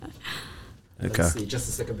Okay. Let's see, just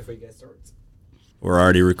a second before you guys start. We're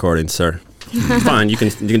already recording, sir. Fine, you can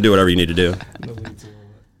do whatever you need to do. No need to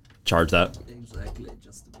Charge that. exactly,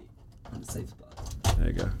 just to be on the safe spot. There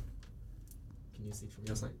you go. Can you see it from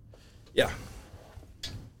your side? Yeah.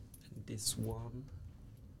 And this one,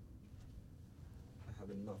 I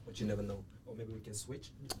have enough, but you never know. Or maybe we can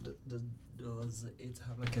switch. Does it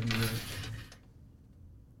have like a?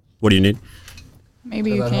 What do you need?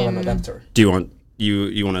 Maybe you Does it have an can. adapter? Do you want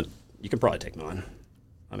you want to? You can probably take mine.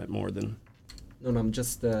 I meant more than. No, I'm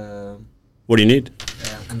just What do you need?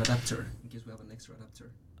 an adapter in case we have an extra adapter.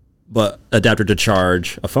 But adapter to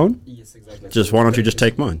charge a phone? Yes, exactly. Just why don't you just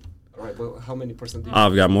take mine? All right. Well, how many percent? Do you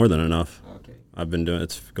I've got more than enough. Okay. I've been doing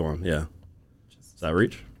it's going. Yeah. Just, Does that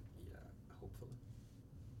reach? yeah, hopefully.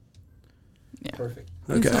 Yeah. Perfect.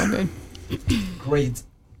 It's all good. Great.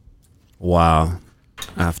 Wow.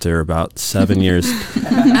 After about 7 years,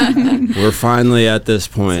 we're finally at this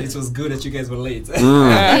point. It was good that you guys were late.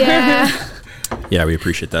 Yeah. Yeah, we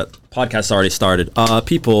appreciate that. Podcast's already started.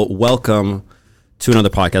 People, welcome to another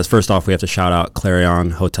podcast. First off, we have to shout out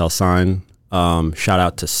Clarion Hotel Sign. Shout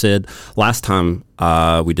out to Sid. Last time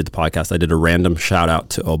we did the podcast, I did a random shout out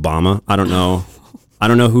to Obama. I don't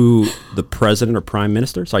know who the president or prime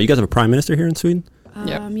minister. Sorry, you guys have a prime minister here in Sweden?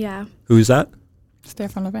 Yeah. Who's that?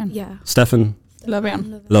 Stefan Löfven. Yeah. Stefan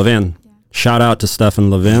Löfven. Löfven. Yeah. Shout out to Stefan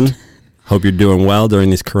Löfven. Hope you're doing well during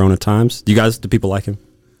these Corona times. Do people like him?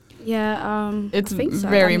 Yeah. It's I think so.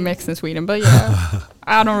 very I mean, mixed in Sweden, but yeah,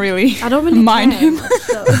 I don't really mind care him. much,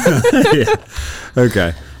 so. Yeah.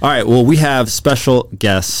 Okay. All right. Well, we have special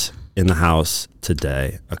guests in the house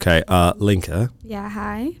today. Okay. Linka, Yeah.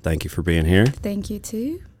 Hi. thank you for being here. Thank you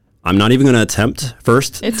too. I'm not even going to attempt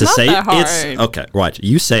first It's to not say that hard. It's okay. Right.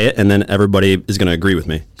 You say it, and then everybody is going to agree with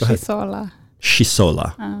me. Go ahead. Shisola.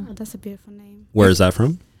 Shisola. Oh, that's a beautiful name. Where is that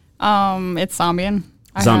from? It's Zambian.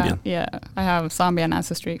 Zambian. I have Zambian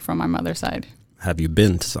ancestry from my mother's side. Have you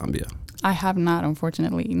been to Zambia? I have not,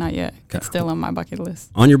 unfortunately, not yet. Okay. It's still on my bucket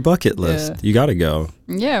list. On your bucket list, Yeah. you got to go.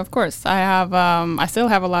 Yeah, of course. I have. I still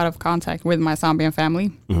have a lot of contact with my Zambian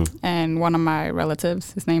family, and one of my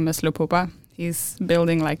relatives, his name is Lupupa. He's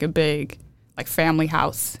building like a big, like family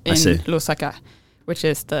house in Lusaka, which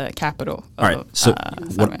is the capital. All right. So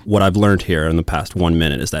Zambia. what I've learned here in the past 1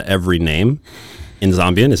 minute is that every name in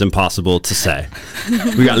Zambian is impossible to say.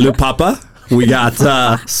 We got Lupapa, we got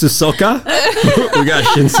Susoka, we got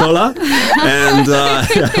Shinsola, and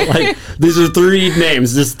like these are three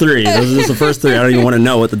names. Just three. Those are just the first three. I don't even want to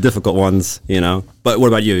know what the difficult ones. But what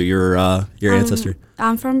about you? Your ancestry?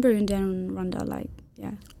 I'm from Burundi and Rwanda.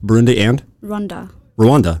 Yeah. Burundi and Rwanda.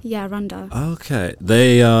 Rwanda. Yeah, Rwanda. Okay.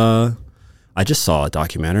 They. I just saw a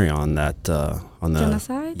documentary on that. On the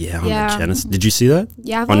Genocide? Yeah. On Yeah. the genocide. Did you see that?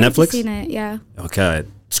 Yeah, I've on already Netflix? seen it. Yeah. Okay.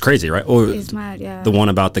 It's crazy, right? Or It's mad. Yeah. the one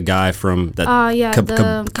about the guy from that. Yeah. The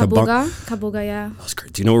Kabang- Kabuga. Yeah. That was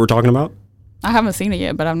great. Do you know what we're talking about? I haven't seen it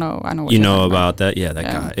yet, but I know what You you're know talking about that? Yeah, that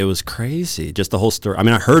Yeah. guy. It was crazy. Just the whole story. I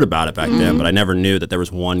mean, I heard about it back then, but I never knew that there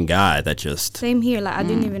was one guy that just. Same here. Like I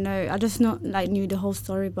didn't even know. I just knew the whole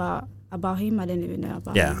story, but about him, I didn't even know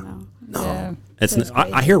about Yeah. him. No. No. Yeah. It's. So it's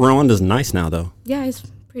I hear Rwanda's nice now, though. Yeah, it's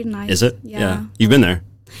pretty nice. Is it? Yeah. You've been there.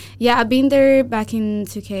 Yeah, I've been there back in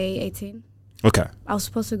 2K18. Okay. I was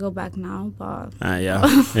supposed to go back now, but Yeah.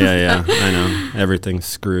 Yeah. I know. Everything's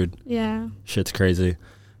screwed. yeah. Shit's crazy.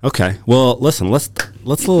 Okay. Well, listen. Let's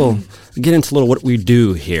get into what we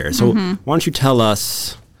do here. So why don't you tell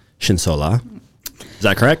us, Shinsola? Is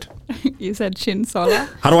that correct? You said Shinsola.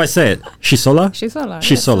 How do I say it? Shisola? Shisola.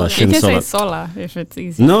 Shisola. You can say Shinsola. Sola if it's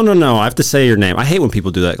easy. No. I have to say your name. I hate when people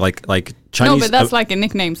do that. Like Chinese. No, but that's like a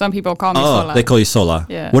nickname. Some people call me Oh, Sola. they call you Sola.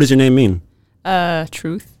 Yeah. What does your name mean?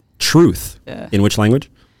 Truth. Truth. Yeah. In which language?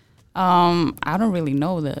 I don't really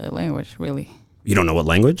know the language, really. You don't know what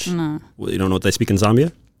language? No. Well, you don't know what they speak in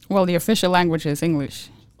Zambia? Well, the official language is English.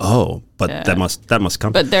 Oh, but Yeah. that must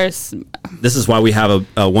come. But there's This is why we have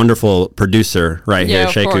a wonderful producer right here, of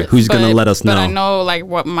Sheku, course. who's going to let us know. But I know like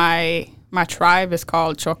what my tribe is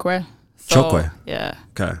called Chokwe. So, Chokwe. Yeah.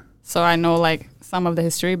 Okay. So I know like some of the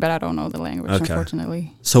history, but I don't know the language, Okay.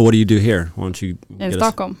 unfortunately. So what do you do here? Why don't you In get us-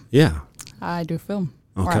 Stockholm, Yeah. I do film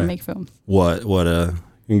or Okay. I make films. What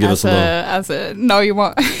you can give us a little. No, you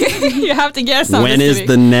won't. You have to guess. on When this is to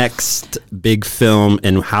the next big film,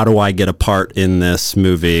 and how do I get a part in this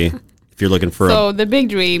movie? If you're looking for So the big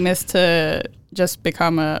dream is to just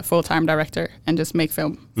become a full-time director and just make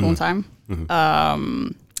film full-time.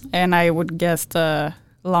 And I would guess the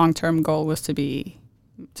long-term goal was to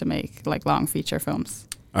make like long feature films.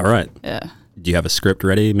 all right. Yeah. Do you have a script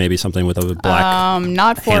ready? Maybe something with a black,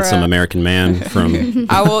 not for handsome American man from...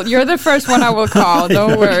 I will. You're the first one I will call.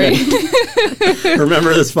 Don't worry.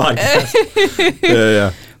 Remember this podcast.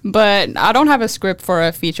 Yeah. But I don't have a script for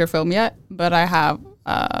a feature film yet, but I have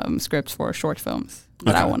scripts for short films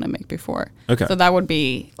that I want to make before. Okay. So that would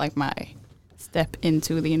be like my step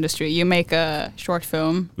into the industry. You make a short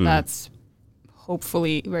film that's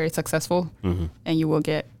hopefully very successful, and you will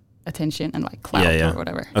get attention and like clout or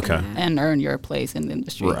whatever. Okay. And earn your place in the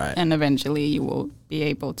industry. Right. And eventually you will be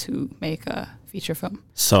able to make a feature film.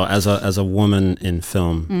 So as a woman in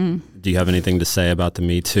film, do you have anything to say about the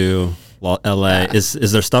Me Too? Well, LA,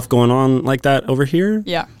 is there stuff going on like that over here?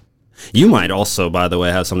 Yeah. You might also, by the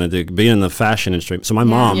way, have something to do, be in the fashion industry. So my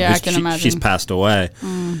mom, I can imagine. She's passed away.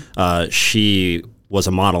 She was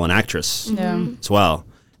a model and actress as well.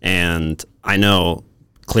 And I know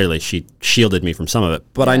clearly she shielded me from some of it,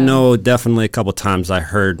 but I know definitely a couple times I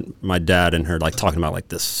heard my dad and her like talking about like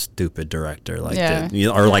this stupid director, like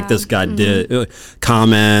like this guy did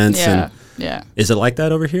comments and is it like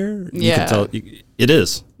that over here? You can tell it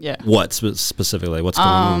is. Yeah. What specifically? What's going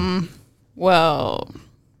on? Well,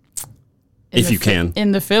 if you can,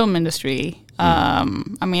 in the film industry, I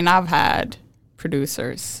mean, I've had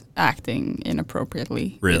producers acting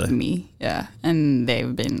inappropriately with me, and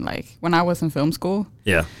they've been like, when I was in film school,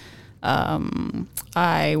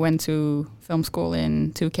 I went to film school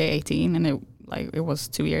in 2K18, and it was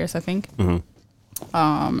 2 years, I think,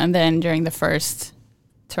 and then during the first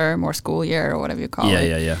term or school year or whatever you call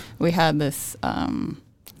it, we had this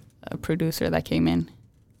a producer that came in,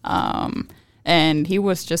 and he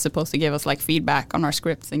was just supposed to give us like feedback on our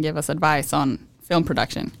scripts and give us advice on film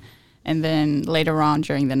production. And then later on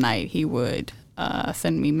during the night, he would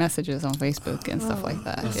send me messages on Facebook and stuff like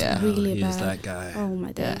that. That's really He's bad. that guy. Oh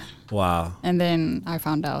my God. Wow. And then I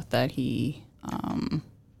found out that he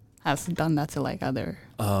has done that to like other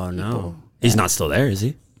people. He's not still there, is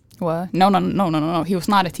he? What? No. He was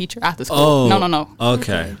not a teacher at the school. Oh. No.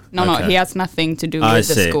 Okay. No. He has nothing to do with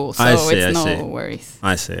the school. So it's no worries.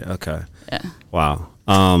 I see. Okay. Yeah. Wow.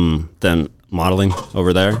 Then modeling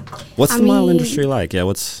over there. What's the model industry like?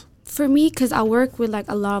 Yeah. For me, because I work with like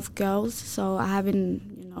a lot of girls, so I haven't,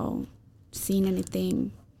 seen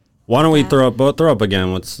anything. Why don't we throw up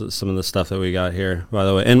again? What's some of the stuff that we got here, by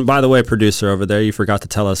the way? And by the way, producer over there, you forgot to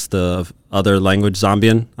tell us the other language,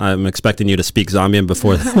 Zambian. I'm expecting you to speak Zambian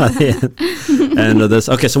before the end of this.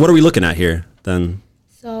 Okay, so what are we looking at here then?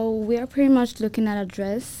 So we are pretty much looking at a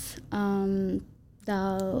dress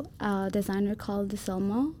the designer called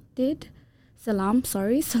Salam did. Salam.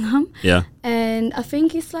 Yeah. And I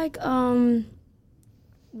think it's like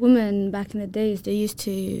women back in the days, they used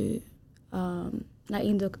to like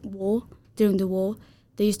in the war, during the war,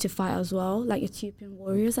 they used to fight as well, like Ethiopian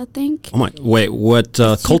warriors, I think. Oh my! Wait, what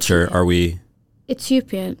culture are we?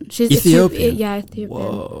 Ethiopian. She's Ethiopian. Ethiopian.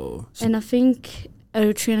 Whoa! And I think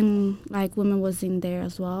Eritrean like women was in there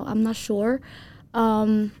as well. I'm not sure,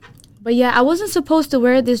 but yeah, I wasn't supposed to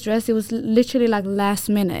wear this dress. It was literally like last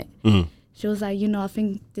minute. Mm-hmm. She was like, I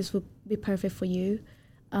think this would be perfect for you.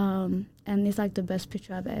 And it's like the best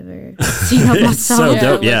picture I've ever seen of myself. It's so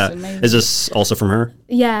dope. Yeah. Amazing. Is this also from her?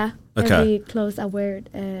 Yeah. Okay. Every clothes I wear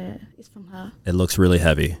is from her. It looks really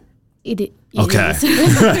heavy. It okay.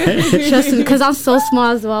 Is. Trust me, because I'm so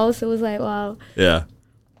small as well. So it was like, wow. Yeah.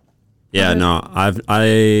 Yeah. No,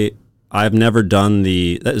 I've never done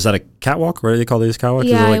is that a catwalk? What do they call these catwalks?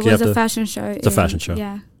 Yeah, it was a fashion show. It's a fashion show.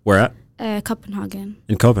 Yeah. Where at? Copenhagen.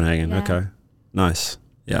 In Copenhagen. Yeah. Okay. Nice.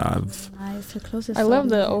 Yeah. Nice. The closest. I love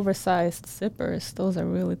the oversized zippers. Those are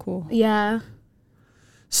really cool. Yeah.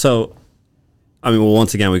 So, I mean, well,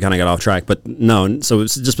 once again, we kind of got off track, but no. So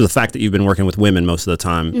it's just the fact that you've been working with women most of the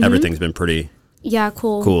time, everything's been pretty. Yeah,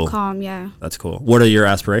 cool. Calm, yeah. That's cool. What are your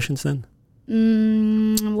aspirations then?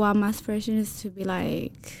 Well, my aspiration is to be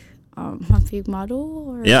like a big model.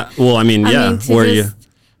 Or yeah. Well, I mean, where are you?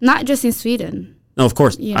 Not just in Sweden. No, of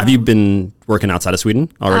course. Have you been working outside of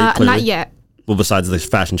Sweden already? Not yet. Well, besides the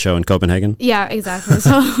fashion show in Copenhagen? Yeah, exactly.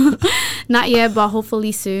 So, not yet, but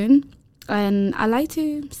hopefully soon. And I like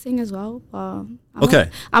to sing as well. But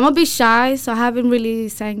I'm a bit shy, so I haven't really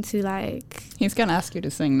sang to like... He's going to ask you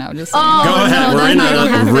to sing now. Just Go ahead. We're in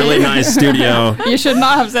a really nice studio. You should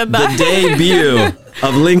not have said that. The debut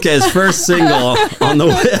of Linke's first single on the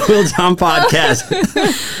Will John podcast.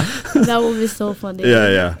 That would be so funny.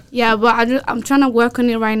 Yeah. Yeah, but I'm trying to work on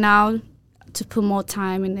it right now to put more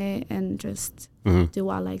time in it and just do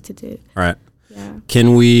what I like to do. All right. Yeah.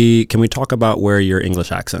 Can we talk about where your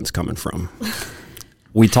English accent's coming from?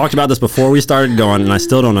 We talked about this before we started going, and I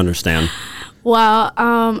still don't understand. Well,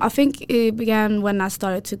 I think it began when I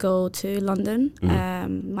started to go to London.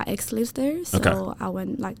 My ex lives there, so I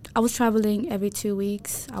went I was traveling every 2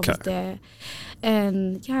 weeks. I was there,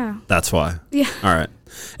 and yeah. That's why. Yeah. All right.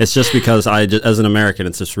 It's just because as an American,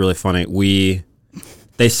 it's just really funny.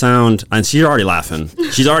 They sound, and she's already laughing.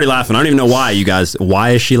 She's already laughing. I don't even know why, you guys.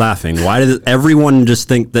 Why is she laughing? Why does everyone just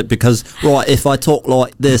think that because, right, if I talk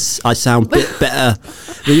like this, I sound a bit better?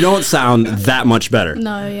 But you don't sound that much better.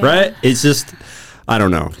 No, yeah. Right? It's just, I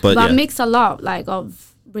don't know. But I yeah. mix a lot,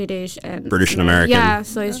 of British and American. Yeah,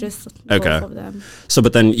 so it's just both of them. So,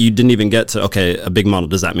 but then you didn't even get to, a big model.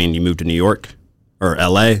 Does that mean you moved to New York or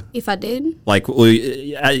LA? If I did. Like,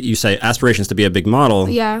 you say aspirations to be a big model.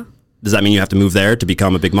 Yeah. Does that mean you have to move there to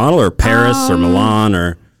become a big model, or Paris or Milan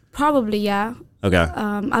or? Probably, yeah. Okay.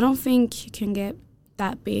 I don't think you can get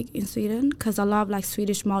that big in Sweden because a lot of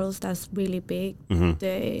Swedish models that's really big.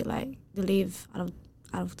 They live out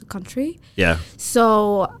of the country. Yeah.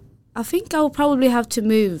 So I think I will probably have to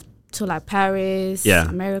move to Paris,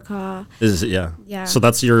 America. Yeah. So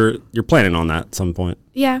that's you're planning on that at some point.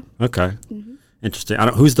 Yeah. Okay. Interesting.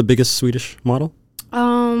 Who's the biggest Swedish model?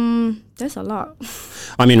 There's a lot.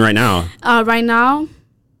 I mean, right now. Right now,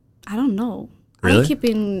 I don't know. Really? I'm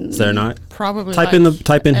keeping. Is there not? Probably type in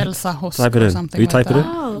Elsa Hosk type it in. or something. Will you type like it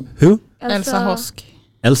that. in? Who? Elsa Hosk.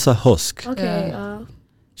 Elsa Hosk. Okay. Yeah.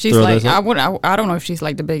 She's I don't know if she's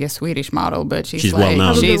the biggest Swedish model, but she's well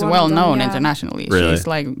known. She's well known yeah. internationally. Really?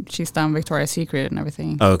 She's done Victoria's Secret and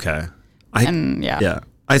everything. Okay. Yeah.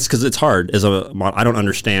 It's because it's hard as a model. I don't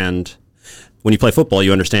understand. When you play football,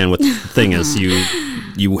 you understand what the thing is.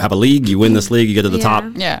 You have a league, you win this league, you get to the top.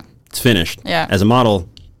 Yeah. It's finished. Yeah. As a model,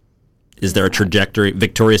 is there a trajectory?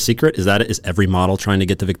 Victoria's Secret? Is that it? Is every model trying to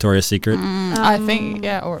get to Victoria's Secret? I think,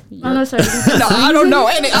 yeah. Or Oh, no, sorry. no, I don't know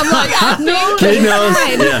any. I'm I think. Kate knows.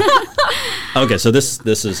 Yeah. Okay, so this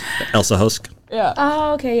is Elsa Hosk, Yeah.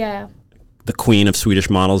 Oh, okay, yeah. the queen of Swedish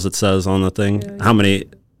models. It says on the thing. Yeah. How many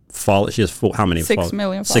She has how many? 6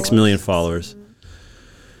 million 6 million followers.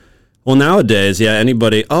 Well, nowadays,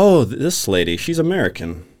 anybody. Oh, this lady, she's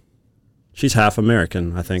American. She's half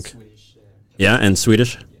American, I think. Swedish. Yeah, and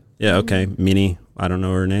Swedish. Yeah, okay. Mini, I don't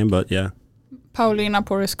know her name, but yeah. Paulina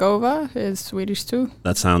Poriskova is Swedish too.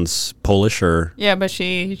 That sounds Polish or. Yeah, but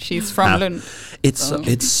she's from Lund. It's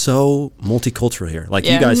so multicultural here.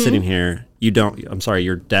 You guys sitting here, you don't. I'm sorry,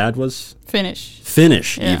 your dad was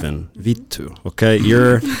Finnish even. Vittu. Okay,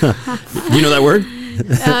 you're. You know that word?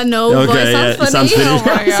 No, but it sounds funny. It sounds Finnish. Oh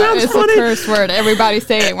my God, it's a curse word. Everybody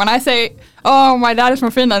say it. When I say, "Oh, my dad is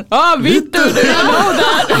from Finland," oh, Vittu, do you know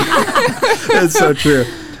that? It's so true.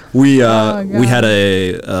 We had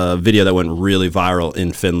a video that went really viral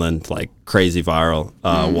in Finland, crazy viral,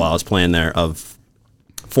 while I was playing there, of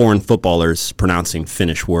foreign footballers pronouncing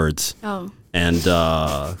Finnish words. Oh. And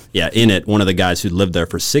in it, one of the guys who lived there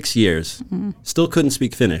for 6 years still couldn't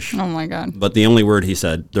speak Finnish. Oh my God. But the only word he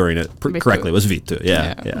said during it correctly was vittu.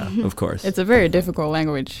 Yeah, of course. It's a very difficult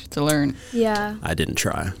language to learn. Yeah. I didn't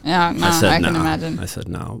try. Yeah, no, I can imagine. I said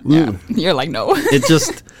no. Yeah. You're like, no. It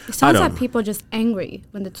just... It sounds like people just angry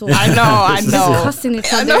when they talk. I know. Cussing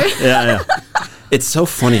each other. Yeah. It's so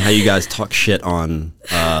funny how you guys talk shit on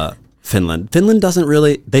Finland. Finland doesn't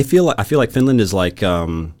really... I feel like Finland is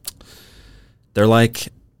they're like,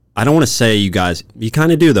 I don't want to say you guys, you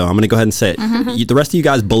kind of do though. I'm going to go ahead and say it. The rest of you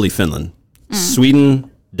guys bully Finland. Sweden,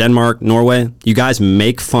 Denmark, Norway, you guys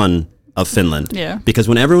make fun of Finland. Yeah. Because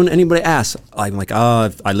when anybody asks, I'm like,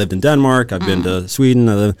 I lived in Denmark, I've been to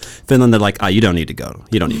Sweden, Finland, they're like, you don't need to go.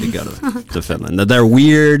 You don't need to go to Finland. They're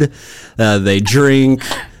weird. They drink.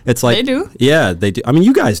 It's like, they do. Yeah, they do. I mean,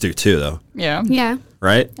 you guys do too though. Yeah. Yeah.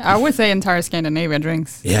 Right? I would say entire Scandinavia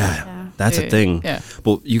drinks. Yeah. That's a thing. Yeah.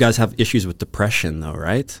 Well, you guys have issues with depression, though,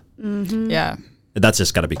 right? Mm-hmm. Yeah. That's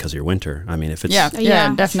just got to be because of your winter. I mean, if it's...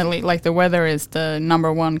 Yeah, definitely. The weather is the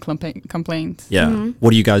number one complaint. Yeah. Mm-hmm.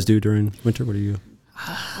 What do you guys do during winter? What do you...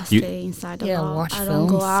 I stay inside a lot. Watch I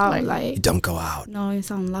films. don't go out. You don't go out? No,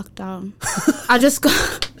 it's on lockdown. I just go...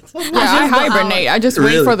 I hibernate. I just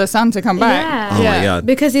wait for the sun to come back. Yeah. Oh my God.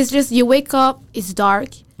 Because it's just, you wake up, it's dark.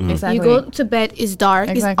 Exactly. You go to bed, it's dark.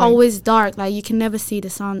 Exactly. It's always dark. You can never see the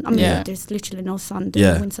sun. I mean, there's literally no sun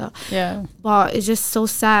during winter. Yeah. But it's just so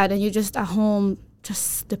sad, and you're just at home,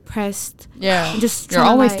 just depressed. Yeah. You're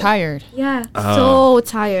always tired. Yeah. So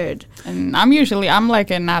tired. And I'm like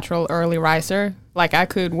a natural early riser. I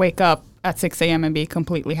could wake up at 6 a.m. and be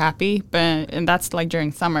completely happy, and that's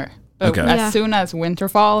during summer. But as soon as winter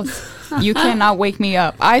falls, you cannot wake me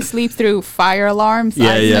up. I sleep through fire alarms.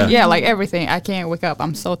 Everything. I can't wake up.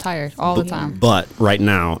 I'm so tired all the time. But right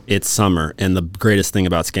now, it's summer, and the greatest thing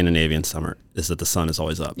about Scandinavian summer is that the sun is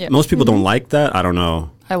always up. Yep. Most people don't like that. I don't know.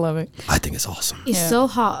 I love it. I think it's awesome. It's so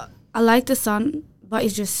hot. I like the sun, but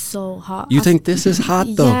it's just so hot. You think this is hot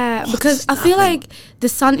though? Yeah, because I feel like the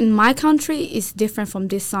sun in my country is different from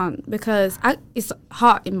this sun because it's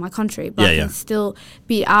hot in my country, but I can still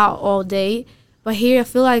be out all day. But here, I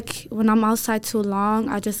feel like when I'm outside too long,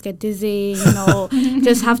 I just get dizzy,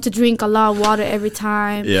 just have to drink a lot of water every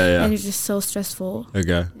time. Yeah. And it's just so stressful.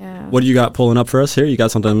 Okay. Yeah. What do you got pulling up for us here? You got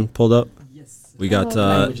something pulled up? Yes. We got...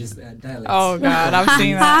 languages, dialects. Oh, God. I've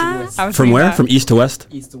seen that. from where? From east to west?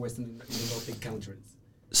 East to west in the Nordic countries.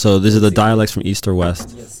 So these are the dialects from east or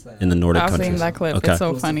west in the Nordic countries. I've seen that clip. Okay. It's so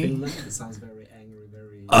Close to funny. Finland, it sounds very angry,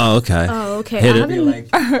 very... Oh, okay. Oh, okay. Hit I it. Be like,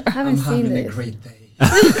 haven't I'm seen having a this. great day.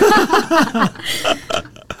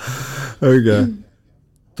 Okay.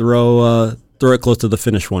 Throw it close to the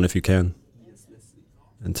Finnish one if you can. Yes, let's see.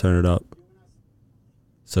 And turn it up.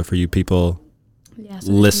 So for you people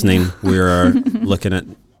So listening, we are looking at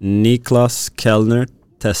Niklas Kellner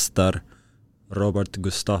testar Robert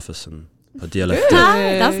Gustafsson på dialekt.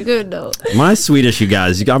 That's good though. My Swedish, you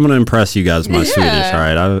guys. I'm going to impress you guys with my Swedish. All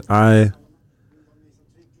right. I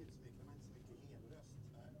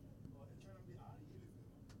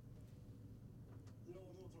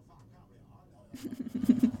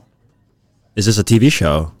Is this a TV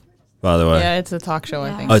show, by the way? Yeah, it's a talk show,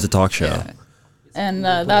 I think. Oh, it's a talk show. Yeah. And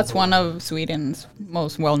that's one of Sweden's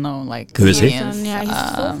most well-known, like, Who is he? comedians. Yeah,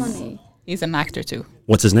 he's so funny. He's an actor, too.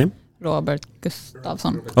 What's his name? Robert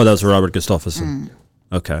Gustafsson. Oh, that was Robert Gustafsson.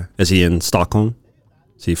 Okay. Is he in Stockholm?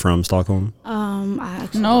 Is he from Stockholm? I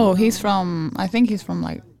actually No, he's from, I think he's from,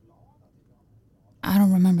 like, I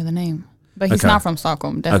don't remember the name. But he's not from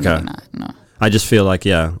Stockholm, definitely not, no. I just feel like,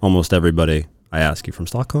 almost everybody I ask you from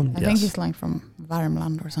Stockholm. I think he's like from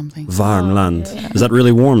Värmland or something. Varmland. Is that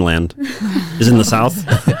really warm land? Is it in the south?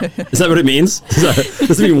 Is that what it means?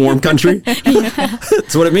 Does it mean warm country?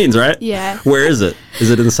 That's what it means, right? Yeah. Where is it?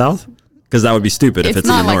 Is it in the south? Because that would be stupid if it's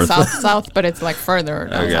in the not north. like south, but it's like further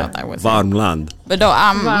down south, I would say. Varmland. But no,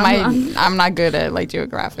 I'm not good at like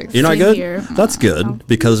geographics. You're not Same good? here. That's good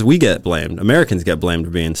because we get blamed. Americans get blamed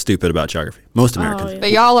for being stupid about geography. Most Americans.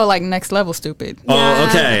 But y'all are like next level stupid. Oh,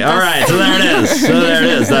 okay. All right. So there it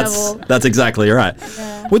is. That's exactly right.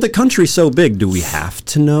 Yeah. With the country so big, do we have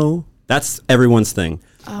to know? That's everyone's thing.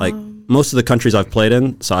 Like most of the countries I've played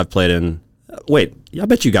in, wait, I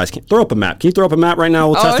bet you guys can throw up a map. Can you throw up a map right now?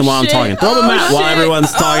 We'll test them while I'm talking. Throw up a map while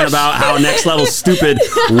everyone's talking about how next level stupid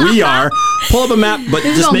we are. Pull up a map, but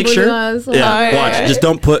just make sure. Watch. Just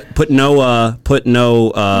don't put no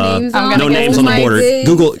names on the border.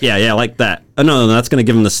 Google, like that. No, that's going to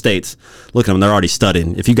give them the states. Look at them; they're already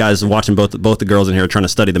studying. If you guys are watching, both the girls in here are trying to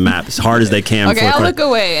study the map as hard as they can. Okay, I'll look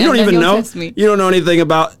away. You don't even know. Test me. You don't know anything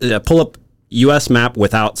about. Pull up U.S. map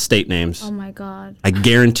without state names. Oh my god. I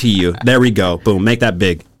guarantee you. There we go. Boom. Make that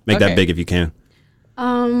big. Make that big if you can.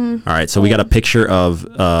 All right. So we got a picture of.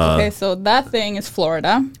 Okay, so that thing is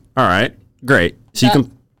Florida. All right. Great. So you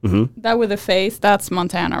can. That with the face, that's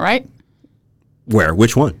Montana, right? Where?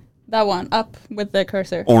 Which one? That one up with the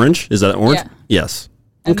cursor. Orange? Is that orange? Yeah. Yes.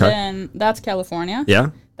 And then that's California.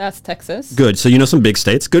 Yeah. That's Texas. Good. So you know some big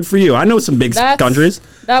states. Good for you. I know some big countries.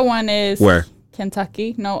 That one is where?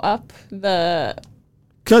 Kentucky. No, up the.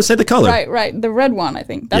 Say the color. Right. The red one, I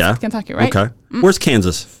think. That's Kentucky, right? Okay. Where's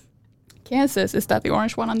Kansas? Kansas. Is that the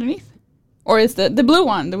orange one underneath? Or is the blue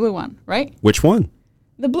one? The blue one, right? Which one?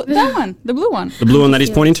 That one. The blue one. The blue one that he's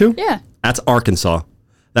pointing to? Yeah. That's Arkansas.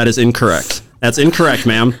 That is incorrect. That's incorrect,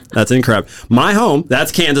 ma'am. That's incorrect. My home,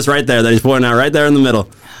 that's Kansas right there that he's pointing out right there in the middle.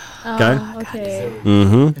 Okay? Okay.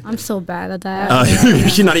 Mm-hmm. I'm so bad at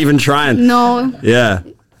that. You're not even trying. No. Yeah.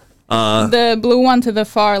 The blue one to the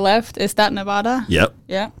far left, is that Nevada? Yep.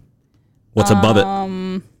 Yeah. What's above it?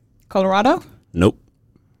 Colorado? Nope.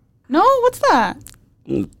 No, what's that?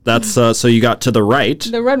 That's so you got to the right.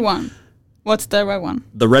 The red one. What's the red one?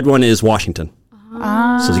 The red one is Washington.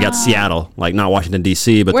 So you got Seattle, like not Washington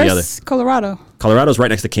D.C., but the other. Where's Colorado? Colorado's right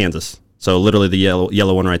next to Kansas. So literally the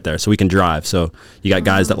yellow one right there. So we can drive. So you got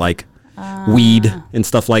guys that like weed and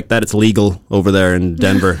stuff like that. It's legal over there in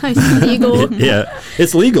Denver. It's legal. Yeah,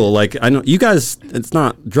 it's legal. Like I know you guys. It's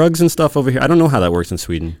not drugs and stuff over here. I don't know how that works in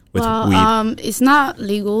Sweden with weed. It's not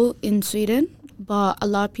legal in Sweden, but a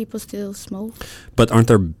lot of people still smoke. But aren't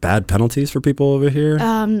there bad penalties for people over here?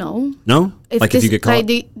 No. No. If you get caught, like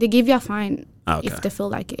they give you a fine if they feel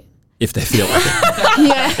like it. If they feel like it.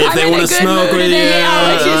 Yeah. If they want to smoke with you.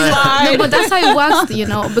 No, but that's how it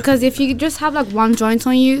works, because if you just have like one joint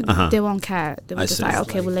on you, they won't care. They will just like,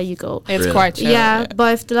 okay, we'll let you go. It's quite chill. Yeah,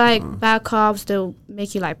 but if they're like bad cops, they'll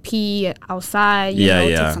make you like pee outside,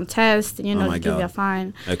 take some tests, give you a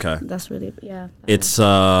fine. Okay. That's really, It's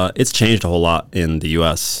changed a whole lot in the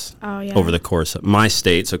U.S. Over the course of my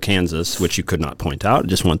state, so Kansas, which you could not point out.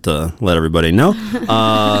 Just want to let everybody know.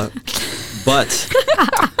 But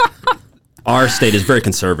our state is very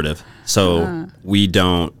conservative, so we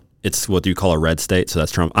don't. It's what you call a red state, so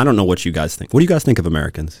that's Trump. I don't know what you guys think. What do you guys think of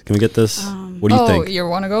Americans? Can we get this? What do you think? Oh, you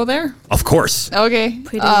want to go there? Of course. Okay.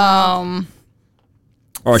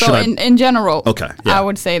 Or so in general, I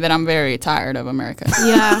would say that I'm very tired of America.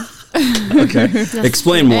 Yeah. Okay.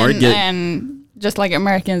 Explain more. And just like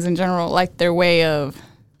Americans in general, like their way of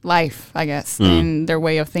life, I guess, and their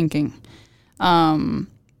way of thinking.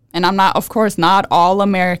 And I'm not, of course, not all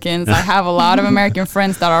Americans. I have a lot of American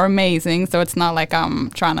friends that are amazing, so it's not like I'm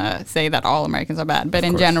trying to say that all Americans are bad. But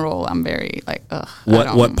in general, I'm very like, ugh.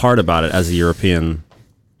 What part about it as a European?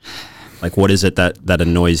 Like, what is it that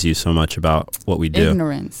annoys you so much about what we do?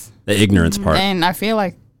 Ignorance. The ignorance part. And I feel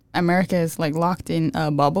like America is like locked in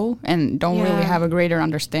a bubble and don't really have a greater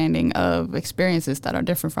understanding of experiences that are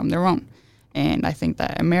different from their own. And I think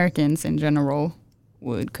that Americans in general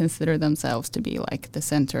would consider themselves to be like the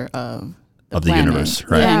center of the universe,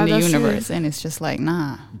 right? And the universe, true. And it's just like,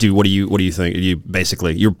 nah. Dude, what do you think?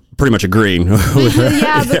 You're pretty much agreeing.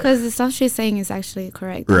 Because the stuff she's saying is actually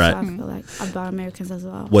correct. That's right. what I feel like about Americans as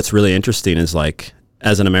well. What's really interesting is like,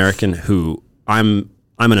 as an American who I'm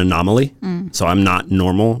an anomaly, so I'm not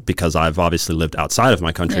normal because I've obviously lived outside of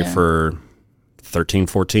my country for 13,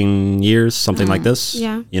 14 years, something like this.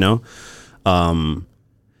 Yeah. You know?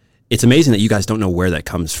 It's amazing that you guys don't know where that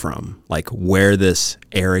comes from, like where this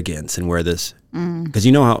arrogance and where this, because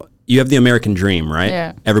you know how you have the American dream, right?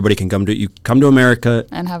 Yeah. Everybody can come to America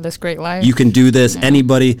and have this great life. You can do this. Yeah.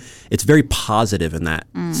 Anybody. It's very positive in that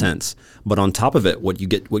sense. But on top of it, what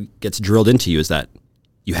gets drilled into you is that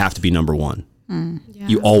you have to be number one. Yeah.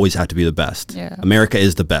 You always have to be the best. Yeah. America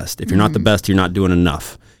is the best. If you're not the best, you're not doing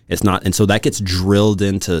enough. It's not, and so that gets drilled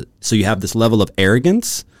into. So you have this level of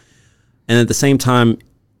arrogance, and at the same time,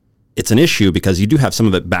 it's an issue because you do have some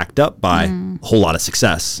of it backed up by a whole lot of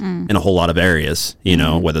success in a whole lot of areas, you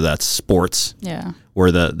know, whether that's sports or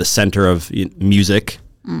the center of music,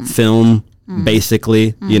 film,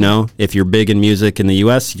 basically, you know, if you're big in music in the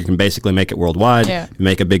U.S., you can basically make it worldwide. Yeah. You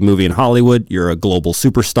make a big movie in Hollywood, you're a global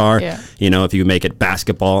superstar. Yeah. You know, if you make it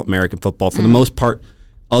basketball, American football, for the most part,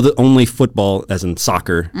 only football, as in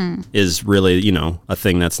soccer, is really, you know, a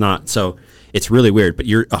thing that's not. So it's really weird, but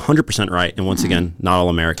you're 100% right. And once again, not all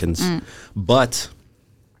Americans, but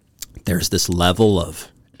there's this level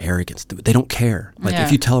of arrogance. They don't care. Like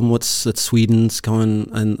if you tell them that Sweden's going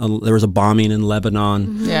and there was a bombing in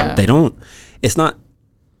Lebanon, they don't. It's not.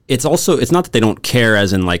 It's not that they don't care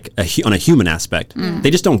as in like on a human aspect.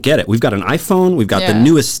 They just don't get it. We've got an iPhone. We've got the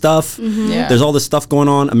newest stuff. There's all this stuff going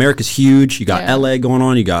on. America's huge. You got LA going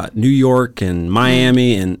on. You got New York and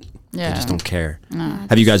Miami, and they just don't care.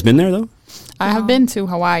 Have you guys been there though? I have been to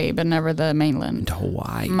Hawaii, but never the mainland. To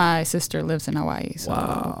Hawaii. My sister lives in Hawaii. So,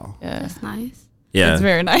 wow. Yeah. That's nice. Yeah. It's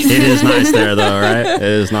very nice. It is nice there though, right? It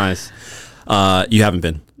is nice. You haven't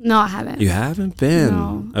been? No, I haven't. You haven't been?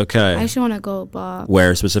 No. Okay. I actually want to go, but...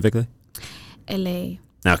 Where specifically? LA.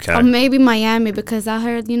 Okay. Or maybe Miami, because I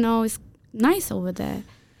heard, you know, it's nice over there.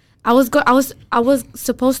 I was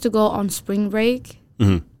supposed to go on spring break.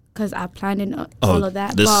 Because I planned in all of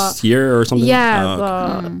that. This year or something? Yeah,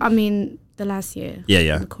 but I mean... The last year.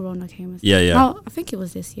 Yeah. The corona came. Yeah. Oh, I think it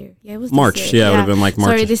was this year. Yeah, it was March. This year. Yeah, it would have been like March.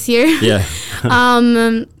 Sorry, this year. Yeah.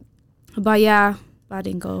 But yeah, I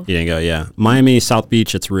didn't go. You didn't go, yeah. Miami, South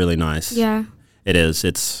Beach, it's really nice. Yeah. It is.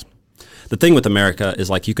 It's the thing with America is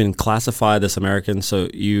like you can classify this American. So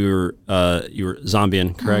you're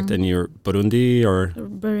Zambian, correct? And you're Burundi or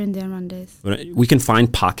Burundi and Rwandese. We can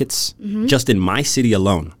find pockets just in my city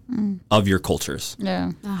alone of your cultures.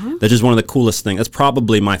 Yeah. That's just one of the coolest things. That's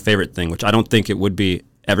probably my favorite thing, which I don't think it would be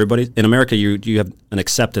everybody. In America, you have an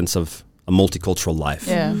acceptance of a multicultural life.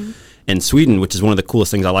 Yeah. And Sweden, which is one of the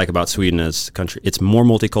coolest things I like about Sweden as a country, it's more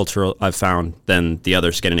multicultural, I've found, than the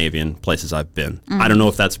other Scandinavian places I've been. I don't know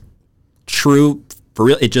if that's true for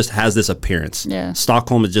real. It just has this appearance. Yeah.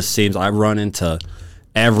 Stockholm, it just seems I run into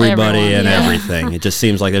everybody and everything. It just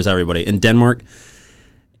seems like there's everybody. In Denmark,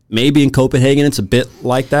 maybe in Copenhagen, it's a bit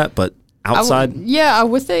like that, but outside. I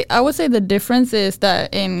would say the difference is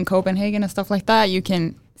that in Copenhagen and stuff like that, you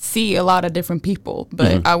can see a lot of different people.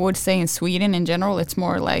 But I would say in Sweden in general, it's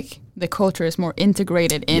more like the culture is more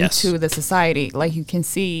integrated into the society. Like you can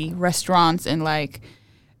see restaurants and like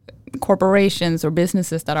corporations or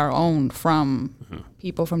businesses that are owned from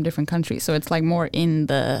people from different countries. So it's like more in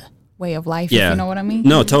the way of life, if you know what I mean.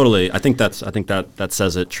 No, totally. I think that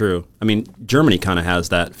says it true. I mean, Germany kind of has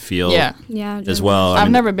that feel as well.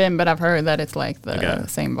 I've never been, but I've heard that it's like the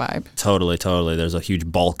same vibe. Totally. There's a huge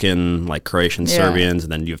Balkan, like Croatian, Serbians,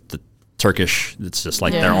 and then you have the Turkish. It's just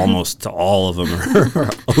like they're almost all of them are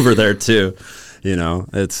over there too. You know,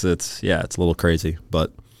 it's a little crazy.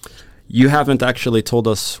 But you haven't actually told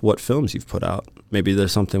us what films you've put out. Maybe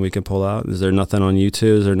there's something we can pull out. Is there nothing on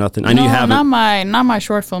YouTube? Is there nothing? I know you haven't. Not my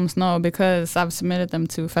short films, no, because I've submitted them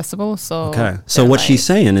to festivals. So okay. So what she's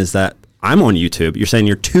saying is that I'm on YouTube. You're saying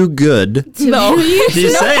you're too good. No,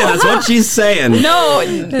 she's saying that's what she's saying. No,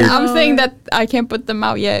 I'm saying that I can't put them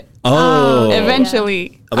out yet. Oh,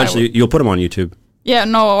 eventually you'll put them on YouTube. Yeah,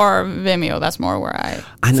 no, or Vimeo. That's more where I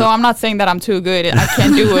so I'm not saying that I'm too good. I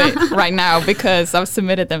can't do it right now because I've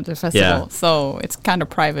submitted them to festival. Yeah. So it's kind of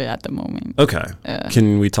private at the moment. Okay.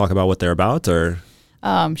 Can we talk about what they're about or?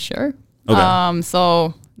 Sure. Okay.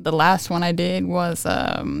 So the last one I did was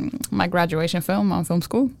my graduation film on film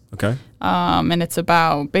school. Okay. And it's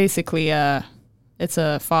about basically it's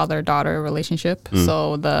a father-daughter relationship.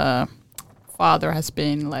 So the father has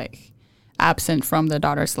been like absent from the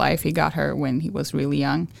daughter's life. He got her when he was really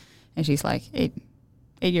young, and she's like 8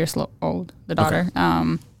 years old, the daughter.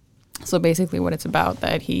 Okay. So basically what it's about,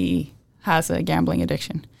 that he has a gambling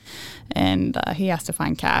addiction, and he has to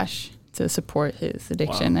find cash to support his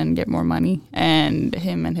addiction and get more money. And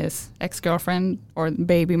him and his ex-girlfriend, or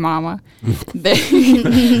baby mama,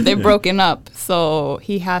 they're broken up. So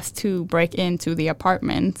he has to break into the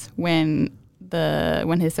apartment when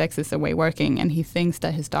his ex is away working, and he thinks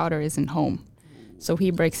that his daughter isn't home. So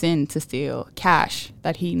he breaks in to steal cash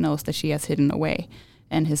that he knows that she has hidden away,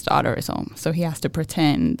 and his daughter is home. So he has to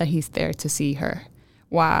pretend that he's there to see her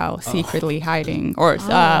while secretly hiding or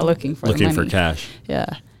looking for the money. Looking for cash.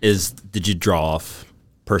 Yeah. Did you draw off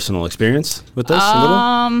personal experience with this a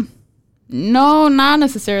little? No, not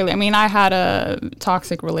necessarily. I mean, I had a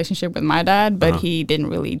toxic relationship with my dad, but he didn't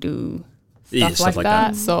really do stuff like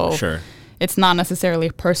that. So sure. It's not necessarily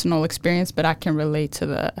a personal experience, but I can relate to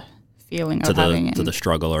the feeling of having it. To the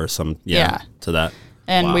struggle or to that.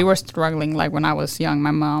 And we were struggling, like when I was young, my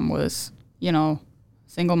mom was,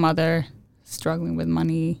 single mother, struggling with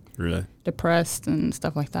money, really depressed and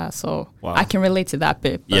stuff like that. So I can relate to that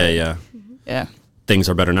bit. Yeah. Things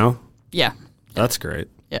are better now? Yeah. That's great.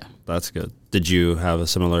 Yeah. That's good. Did you have a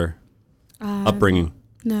similar upbringing?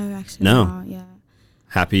 No, actually. No? Yeah.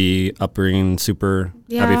 Happy upbringing, super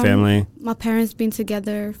happy family? My parents been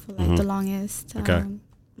together for like the longest. Okay.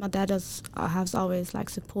 My dad has always like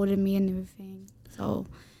supported me and everything. So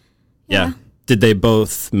yeah. Did they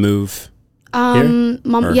both move here?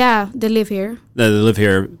 They live here. They live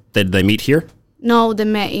here. Did they meet here? No, they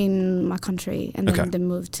met in my country and then they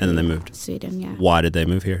moved to Sweden. Yeah. Why did they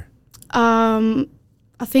move here? I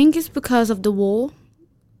think it's because of the war.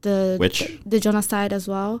 The genocide as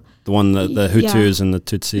well. The one the Hutus and the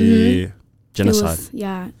Tutsi genocide.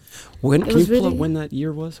 Can you pull up when that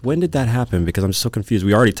year was? When did that happen? Because I'm so confused.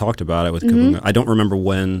 We already talked about it with I don't remember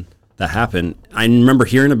when that happened. I remember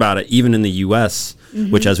hearing about it even in the U.S.,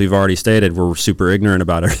 which, as we've already stated, we're super ignorant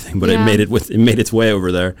about everything. But it made its way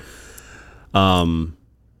over there.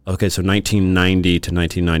 Okay, so 1990 to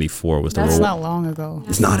 1994 was the war. That's not long ago.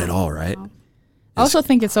 It's not at all, right? I also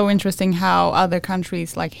think it's so interesting how other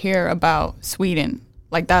countries like hear about Sweden.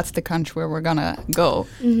 Like that's the country where we're gonna go.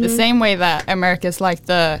 The same way that America's like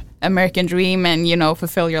the American dream and,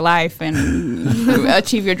 fulfill your life and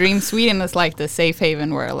achieve your dream. Sweden is like the safe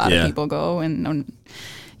haven where a lot of people go. And,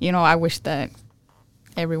 I wish that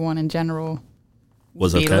everyone in general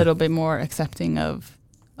would be a little bit more accepting of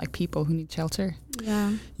like people who need shelter.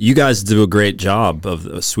 Yeah. You guys do a great job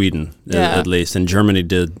of Sweden, at least, and Germany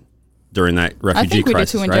did during that refugee crisis. I think we do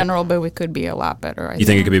too in general, but we could be a lot better. You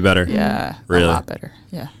think it could be better? Yeah, really? A lot better.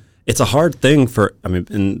 Yeah. It's a hard thing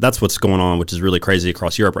and that's what's going on, which is really crazy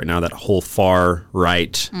across Europe right now, that whole far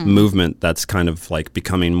right movement that's kind of like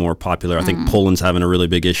becoming more popular. I think Poland's having a really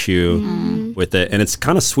big issue with it. And it's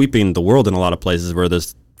kind of sweeping the world in a lot of places where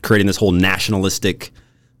there's creating this whole nationalistic,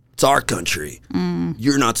 it's our country.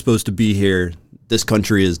 You're not supposed to be here. This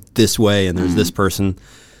country is this way and there's this person.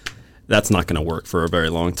 That's not going to work for a very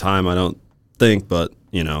long time, I don't think. But,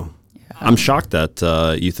 I'm shocked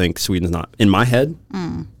that you think Sweden's not. In my head,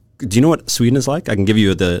 do you know what Sweden is like? I can give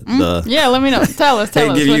you the yeah, let me know. Tell us.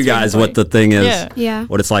 Give you guys what the thing is, yeah.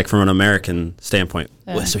 What it's like from an American standpoint.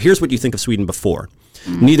 So here's what you think of Sweden before.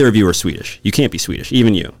 Neither of you are Swedish. You can't be Swedish,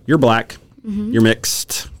 even you. You're black. You're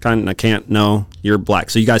mixed. You're black.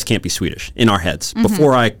 So you guys can't be Swedish in our heads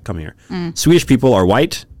before I come here. Swedish people are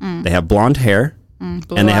white. They have blonde hair. And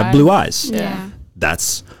they have blue eyes. Yeah.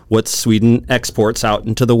 That's what Sweden exports out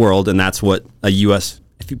into the world, and that's what a U.S.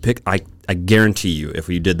 If you pick, I guarantee you, if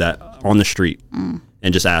we did that on the street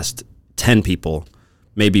and just asked 10 people,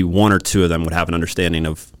 maybe 1 or 2 of them would have an understanding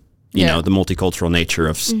of, you know, the multicultural nature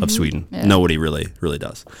of Sweden. Yeah. Nobody really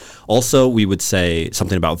does. Also, we would say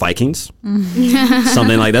something about Vikings,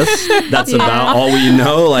 something like this. That's about all we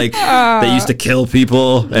know. Like they used to kill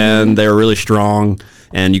people, and they were really strong,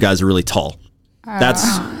 and you guys are really tall.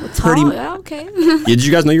 That's pretty. Okay. Did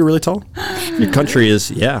you guys know you're really tall? Your country is,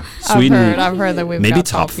 Sweden. I've heard that we've maybe got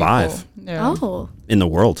top tall 5 in the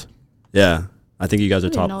world. Yeah, I think you guys are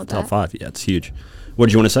top 5. Yeah, it's huge. What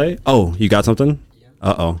did you want to say? Oh, you got something?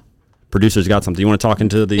 Producer's got something. You want to talk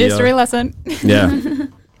into the history lesson? Yeah.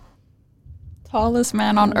 Tallest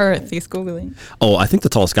man on earth. He's Googling. Oh, I think the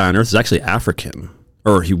tallest guy on earth is actually African,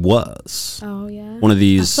 or he was. Oh yeah. One of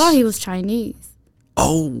these. I thought he was Chinese.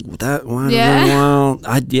 Oh, that one. Yeah. Well,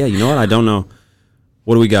 you know what? I don't know.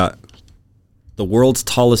 What do we got? The world's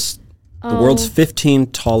 15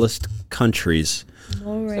 tallest countries.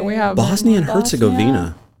 So we have Bosnia and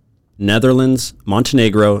Herzegovina, Netherlands,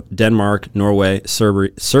 Montenegro, Denmark, Norway,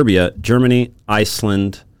 Serbia, Germany,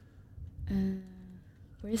 Iceland.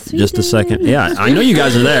 Just a second. Yeah, I know you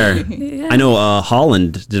guys are there. Yeah. I know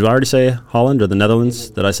Holland. Did I already say Holland or the Netherlands?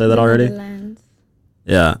 Did I say that already? Netherlands.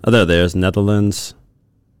 Yeah. Oh, there's Netherlands.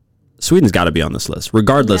 Sweden's got to be on this list.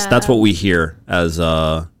 Regardless, that's what we hear as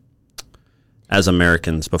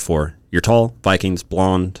Americans before. You're tall, Vikings,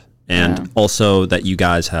 blonde, and also that you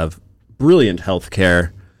guys have brilliant health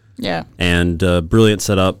care. Yeah. And brilliant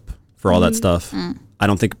setup for all that stuff. I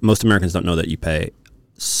don't think most Americans don't know that you pay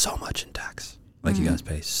so much in tax. Like you guys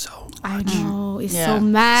pay so much. I know. It's so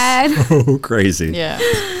mad. So crazy. Yeah.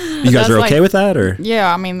 You guys are okay with that, or?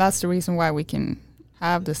 Yeah, I mean that's the reason why we can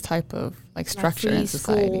have this type of like structure in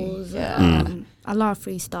society. Schools, a lot of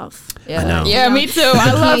free stuff. Yeah. I know. Yeah, me too.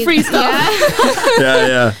 I love free stuff.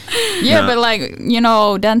 Yeah. But like, you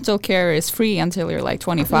know, dental care is free until you're like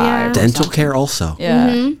 25. Yeah. Dental care also. Yeah.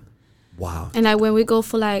 Mm-hmm. Wow. And like when we go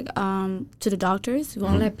for like to the doctors, we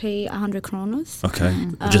only pay 100 kronos. Okay.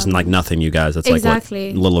 Just like nothing, you guys. That's exactly.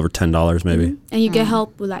 like what, a little over $10 maybe. And you get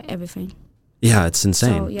help with like everything. Yeah, it's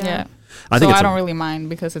insane. So, Yeah. I think I don't really mind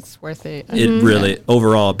because it's worth it. It really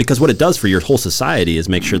overall, because what it does for your whole society is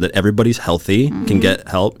make sure that everybody's healthy, can get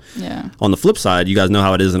help. Yeah. On the flip side, you guys know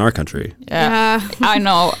how it is in our country. Yeah. I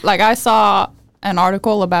know. Like I saw an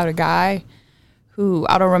article about a guy who,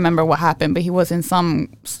 I don't remember what happened, but he was in some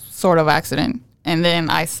sort of accident. And then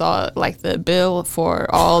I saw like the bill for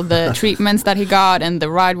all the treatments that he got and the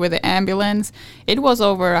ride with the ambulance. It was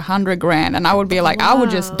over $100,000, and I would be like, I would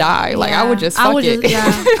just die. Like I would just fuck it.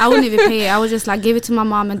 I wouldn't even pay it. I would just like give it to my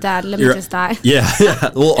mom and dad. Let me just die. Yeah.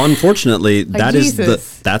 Well, unfortunately, like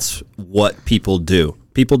that's what people do.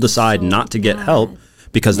 People decide not to get help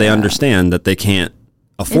because they understand that they can't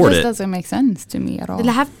afford it. Just doesn't make sense to me at all.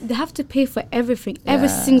 They have to pay for everything, every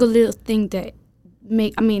single little thing that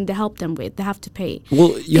they help them with. They have to pay.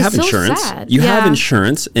 Well, you have insurance. Sad. You have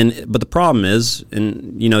insurance, but the problem is,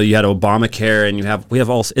 and you know, you had Obamacare, and we have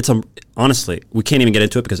all. Honestly, we can't even get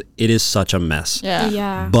into it because it is such a mess.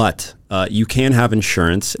 Yeah. But you can have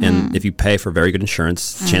insurance, and if you pay for very good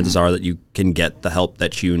insurance, chances are that you can get the help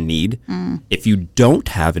that you need. If you don't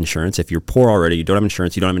have insurance, if you're poor already, you don't have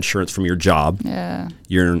insurance, you don't have insurance from your job. Yeah.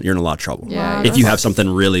 You're in a lot of trouble. Yeah. If you have something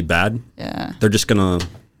really bad, they're just gonna.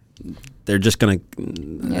 It's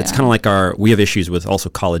kind of like we have issues with also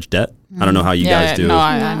college debt. I don't know how you guys do. No,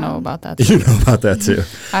 I know about that too. You know about that too.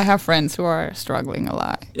 I have friends who are struggling a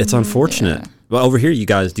lot. It's unfortunate. Well, over here, you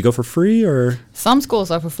guys, do you go for free or? Some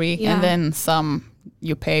schools are for free and then some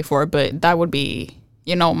you pay for, but that would be,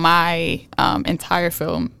 you know, my entire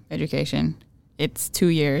film education. It's 2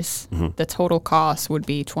 years. The total cost would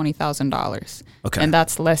be $20,000. Okay. And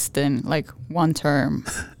that's less than like one term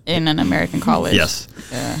in an American college. Yes.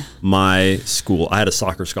 Yeah. My school, I had a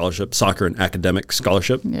soccer and academic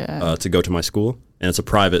scholarship to go to my school. And it was a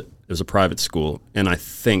private school. And I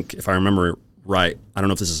think, if I remember right, I don't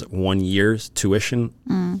know if this is 1 year's tuition.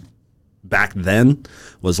 Back then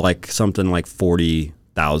was like something like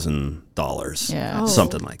 $40,000. Yeah.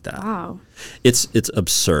 Something like that. Wow. It's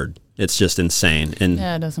absurd. It's just insane. And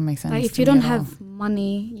it doesn't make sense. Like if you don't have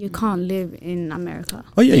money, you can't live in America.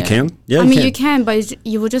 Oh yeah, you can. Yeah, you can, but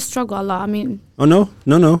you will just struggle a lot. I mean. Oh no.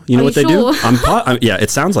 You know what they do? Sure? Yeah, it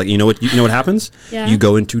sounds like you know what happens. Yeah. You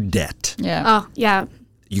go into debt. Yeah. Oh yeah.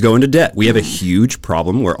 You go into debt. We have a huge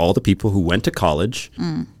problem where all the people who went to college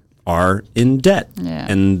are in debt,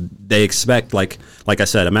 and they expect like I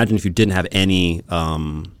said. Imagine if you didn't have any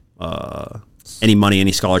money,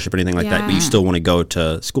 any scholarship, anything like that, but you still want to go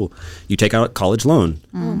to school. You take out a college loan.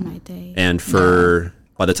 Oh my day. And for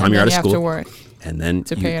by the time And you're out then of you school. have to work And then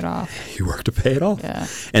to pay it off. You work to pay it off. Yeah.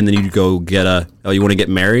 And then you go get you want to get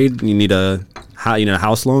married? You need a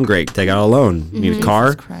house loan? Great. Take out a loan. You need a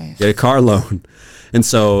car? Jesus Christ. Get a car loan. And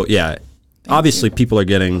so, yeah, obviously people are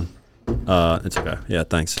getting, it's okay. Yeah,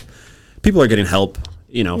 thanks. People are getting help,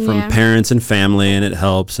 from parents and family, and it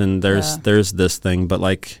helps. And there's this thing, but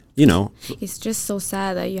it's just so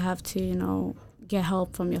sad that you have to, get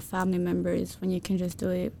help from your family members when you can just do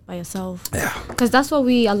it by yourself. Yeah. Because that's what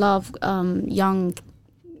a lot of young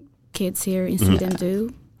kids here in Sweden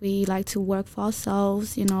do. We like to work for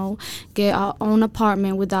ourselves, get our own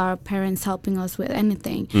apartment without our parents helping us with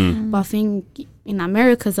anything. But I think in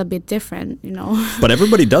America it's a bit different, But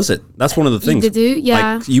everybody does it. That's one of the things. They do,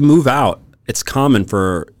 yeah. Like, you move out. It's common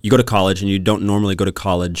you go to college, and you don't normally go to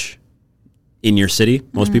college in your city.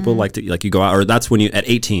 Most people you go out, or that's when at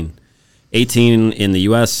 18 in the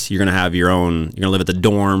U.S., you're going to have your own, you're going to live at the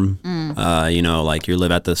dorm, you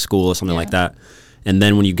live at the school or something like that. And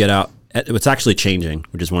then when you get out, it's actually changing,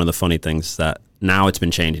 which is one of the funny things that now it's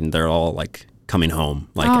been changing. They're all like coming home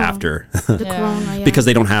after. The corona, yeah. Because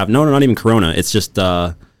they don't have, no, not even corona. It's just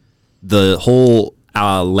the whole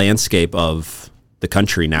landscape of the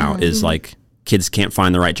country now is like kids can't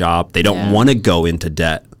find the right job. They don't want to go into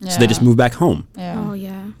debt. So they just move back home. Yeah. Oh,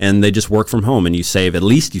 yeah. And they just work from home, and at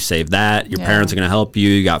least you save that. Your parents are going to help you.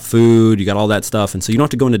 You got food, you got all that stuff. And so you don't have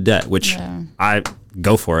to go into debt, which I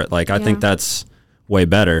go for it. Like, I think that's way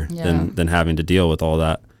better than having to deal with all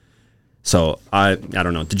that. So I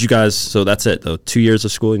don't know. Did you guys, so that's it though, 2 years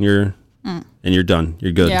of school and you're done.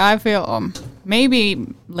 You're good. Yeah, I feel maybe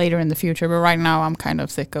later in the future, but right now I'm kind of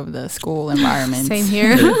sick of the school environment. Same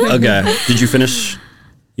here. Okay. Did you finish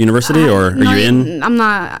university or are you in? I'm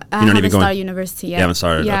not. I haven't started university yet. You haven't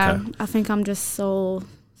started? Yeah, Okay. I think I'm just so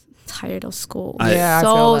tired of school. I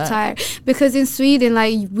so feel that. tired. Because in Sweden,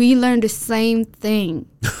 we learn the same thing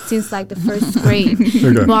since the first grade,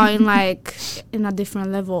 but in a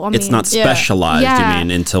different level. It's not specialized, Yeah. you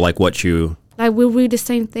mean, into what you... we read the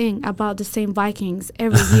same thing about the same Vikings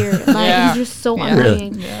every year. It's just so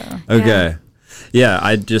annoying. Yeah. Okay.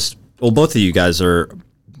 Yeah, both of you guys are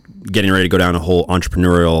getting ready to go down a whole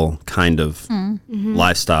entrepreneurial kind of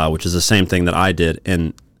lifestyle, which is the same thing that I did.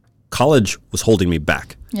 And college was holding me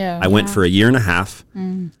back. Yeah. I went for a year and a half.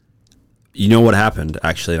 You know what happened,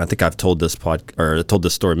 actually? And I think I've told this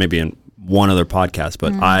story maybe in one other podcast,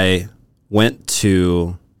 but I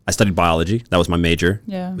studied biology. That was my major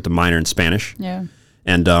with a minor in Spanish. Yeah.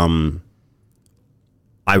 And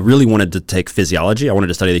I really wanted to take physiology. I wanted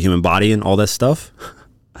to study the human body and all that stuff,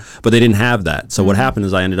 but they didn't have that. So what happened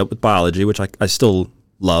is I ended up with biology, which I still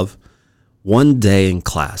love. One day in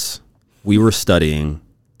class, we were studying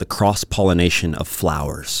the cross-pollination of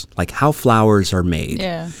flowers, like how flowers are made.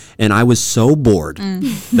 Yeah. And I was so bored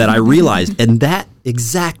that I realized in that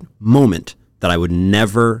exact moment that I would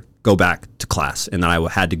never go back to class and that I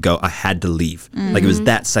had to leave. Like, it was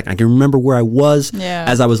that second. I can remember where I was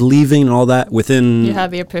as I was leaving and all that. Within... You had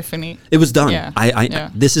the epiphany. It was done. Yeah.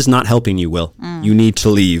 This is not helping you, Will. You need to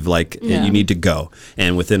leave. You need to go.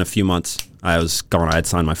 And within a few months, I was gone. I had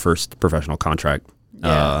signed my first professional contract.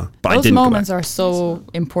 Yeah. But those I didn't moments are so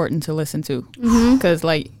important to listen to because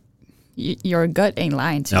your gut ain't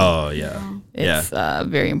lying to you. Oh, yeah. It's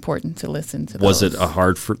very important to listen to Was those. it a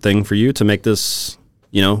hard thing for you to make this,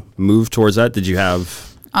 move towards that? Did you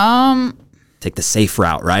have... Take the safe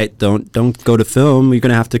route, right? Don't go to film. You're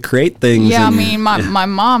going to have to create things. Yeah, I mean, my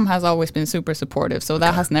mom has always been super supportive, so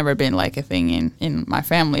that has never been like a thing in my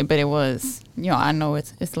family. But it was, I know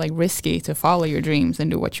it's risky to follow your dreams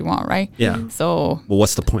and do what you want, right? Yeah. So. Well,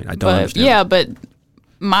 what's the point? I don't understand. Yeah, but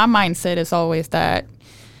my mindset is always that,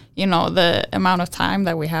 the amount of time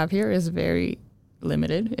that we have here is very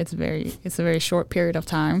limited. It's a very short period of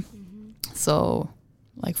time. So.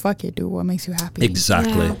 Fuck it, do what makes you happy.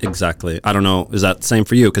 Exactly. I don't know. Is that the same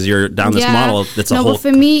for you? Because you're down this model. That's but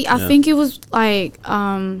for me, I think it was I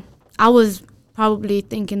was probably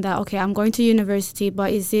thinking that, okay, I'm going to university,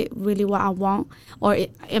 but is it really what I want? Or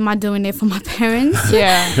am I doing it for my parents?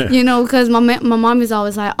 Yeah. Because my mom is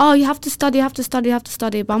always like, oh, you have to study.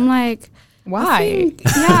 But I'm like, why?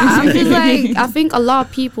 I'm just I think a lot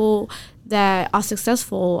of people that are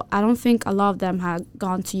successful, I don't think a lot of them have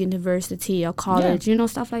gone to university or college,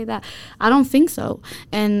 stuff like that. I don't think so.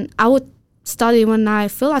 And I would study when I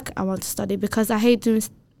feel like I want to study because I hate doing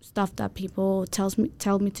stuff that people tell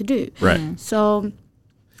me to do. Right. So,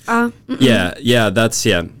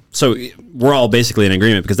 So we're all basically in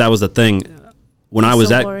agreement because that was the thing. When I was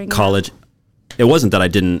at college, it wasn't that I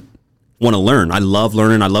didn't want to learn. I love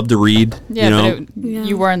learning. I love to read. Yeah, you know? but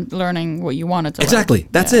you weren't learning what you wanted to. Exactly. Learn.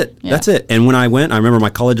 That's Yeah. it. Yeah. That's it. And when I went, I remember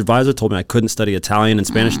my college advisor told me I couldn't study Italian and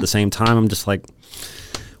Spanish at the same time. I'm just like,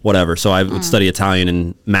 whatever. So I would study Italian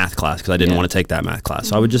in math class because I didn't want to take that math class.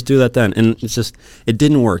 So I would just do that then. And it's just, it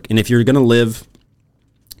didn't work. And if you're going to live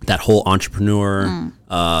that whole entrepreneur,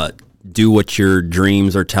 do what your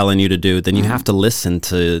dreams are telling you to do, then you have to listen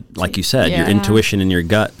to, like you said, your intuition and your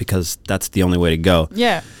gut, because that's the only way to go.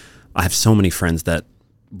 Yeah. I have so many friends that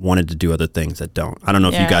wanted to do other things that don't. I don't know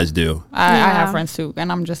if you guys do. I have friends too,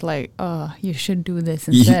 and I'm just like, oh, you should do this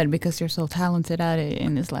instead because you're so talented at it.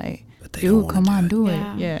 And it's like, dude, come on, do it.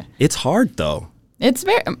 Yeah. It's hard though. It's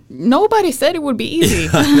very, nobody said it would be easy.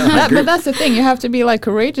 But that's the thing. You have to be like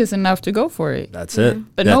courageous enough to go for it. That's it.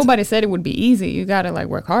 But nobody said it would be easy. You got to like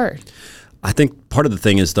work hard. I think part of the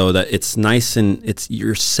thing is though that it's nice and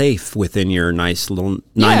you're safe within your nice little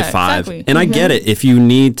 9 to 5. Exactly. And I get it. If you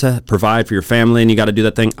need to provide for your family and you got to do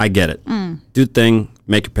that thing, I get it. Do the thing,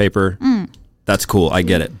 make your paper. That's cool. I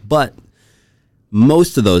get it. But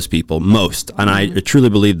most of those people, and I truly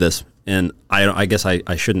believe this, and I guess I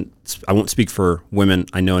won't speak for women.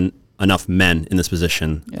 I know enough men in this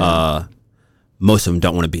position. Most of them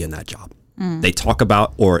don't want to be in that job. They talk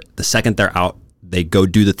about, or the second they're out, they go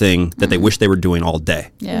do the thing that they wish they were doing all day.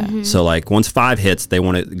 Yeah. So like once 5 hits, they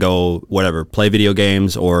want to go whatever, play video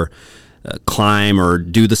games or climb or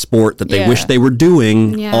do the sport that they wish they were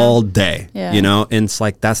doing all day. Yeah. You know, and it's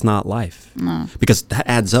like that's not life. No. Because that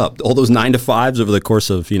adds up. All those 9 to 5s over the course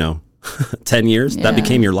of 10 years, that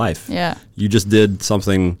became your life. Yeah. You just did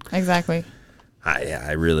something. Exactly.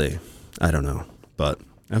 I don't know, but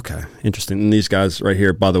okay, interesting. And these guys right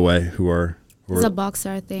here, by the way, who are. It's a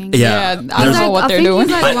boxer, I think. Yeah, I don't know what they're doing.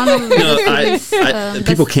 He's like one of the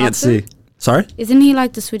people best can't boxer. see. Sorry? Isn't he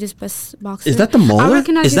like the Swedish best boxer? Is that the Mauler? I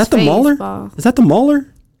recognize Is his that the face, Mauler? but- Is that the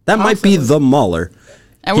Mauler? That might be the Mauler.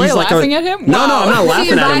 And we're laughing at him? No, I'm not You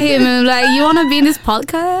laughing buy at him. him and like, you want to be in this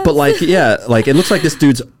podcast? But like, it looks like this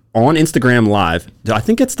dude's on Instagram Live. I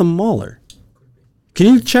think it's the Mauler. Can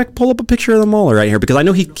you pull up a picture of the Mauler right here? Because I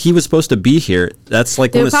know he was supposed to be here. That's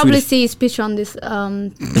like They'll one of probably Swedish. see his picture on this we're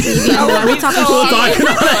talking shit.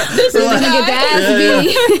 This is Look at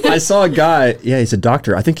that. I saw a guy. Yeah, he's a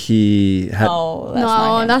doctor. I think he had.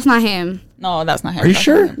 No, That's not him. No, that's not him. Are you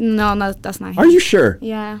sure? No, that's not him. Are you sure?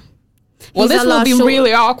 Yeah. Well, He's this a will lot be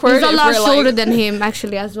really awkward. He's a if lot we're shorter like, than him,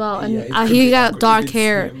 actually, as well. And Yeah, he got awkward. dark You can see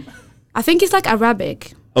hair. him. I think he's like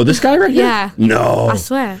Arabic. Oh, this guy right here? Yeah. No. I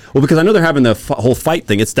swear. Well, because I know they're having the whole fight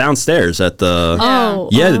thing. It's downstairs at the. Oh.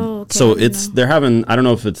 Yeah. Okay, So I didn't know. they're having. I don't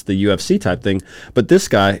know if it's the UFC type thing, but this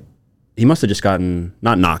guy, he must have just gotten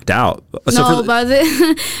not knocked out. So but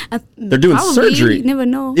they're doing surgery. You never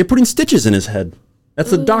know. They're putting stitches in his head. That's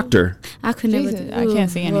the doctor. I could never. Jesus, do- I can't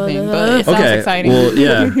see Ooh, anything, well, but it sounds Okay. exciting. Well,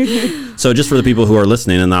 yeah. So just for the people who are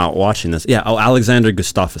listening and not watching this, yeah. Oh, Alexander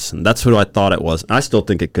Gustafsson. That's who I thought it was. I still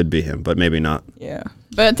think it could be him, but maybe not. Yeah.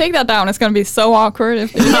 But take that down. It's going to be so awkward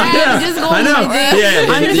if they Yeah, just go I know. like this.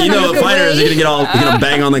 Yeah, I'm and just you know, gonna a fighter is gonna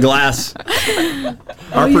bang on the glass.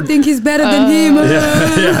 Oh, you think he's better than him?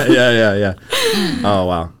 Yeah. Oh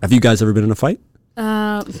wow. Have you guys ever been in a fight?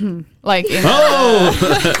 like in, Oh.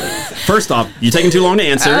 First off, you taking too long to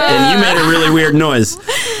answer, and you made a really weird noise.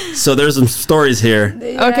 So there's some stories here.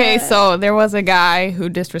 Okay, so there was a guy who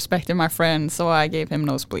disrespected my friend, so I gave him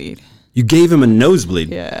nosebleed. You gave him a nosebleed.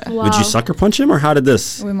 Yeah. Wow. Would you sucker punch him, or how did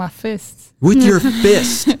this? With my fists. With your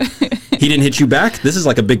fist. He didn't hit you back? This is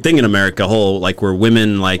like a big thing in America, where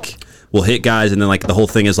women will hit guys, and then the whole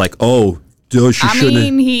thing is oh, I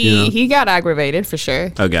mean, he got aggravated for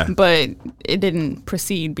sure. Okay. But it didn't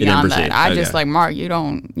proceed beyond proceed. that. I Okay. just Mark, you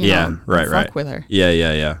don't, you know, fuck with her.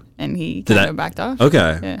 Yeah. And he Did kind that- of backed off.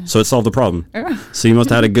 Okay. Yeah. So it solved the problem. Yeah. So you must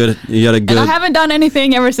have had a good. And I haven't done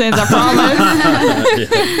anything ever since, I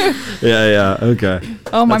promise. Yeah. Okay.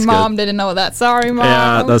 Oh, my That's mom good. didn't know that. Sorry, Mom.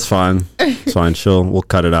 Yeah, that's fine. It's fine. We'll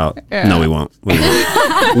cut it out. Yeah. No, we won't. We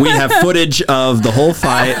have footage of the whole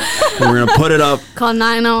fight. We're gonna put it up. Call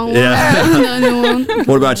 911. Yeah. 911.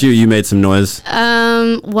 What about you? You made some noise.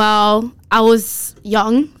 Well, I was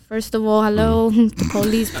young. First of all, hello, the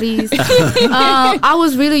police, please. I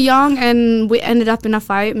was really young, and we ended up in a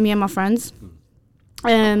fight, me and my friends,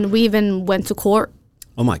 and we even went to court.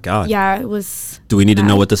 Oh my God. Yeah, it was. Do we need to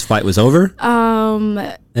know what this fight was over?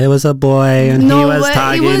 It was a boy, and he was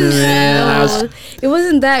talking to me. And I was... It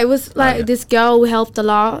wasn't that. It was like yeah. this girl who helped a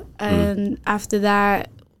lot, and after that,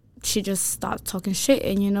 she just started talking shit.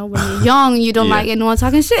 And when you're young, you don't Yeah. like anyone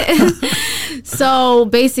talking shit. So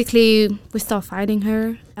basically, we started fighting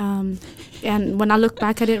her. And when I look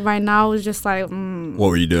back at it right now, it's just like, What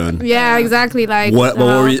were you doing? yeah, exactly. Like What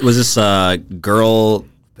were you, was this girl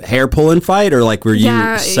hair pulling fight, or like were you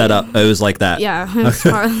Yeah, set up? It was like that. Yeah, it was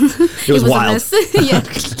hard. It was a wild.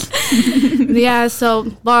 mess. Yeah. So,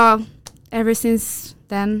 but ever since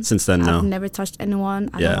then, no. I've never touched anyone.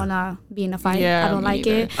 I don't wanna be in a fight. Yeah, I don't like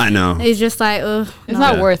either. it. I know. It's just like, it's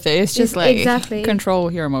not worth it. It's just like exactly.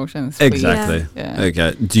 control your emotions. Please. Exactly. Yeah.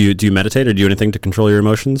 Okay. Do you meditate or do anything to control your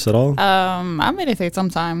emotions at all? I meditate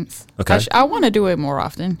sometimes. Okay. I want to do it more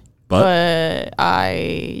often. But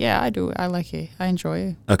I do. I like it. I enjoy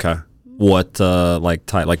it. Okay. What like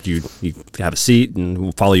do you have a seat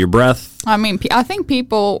and follow your breath? I mean, I think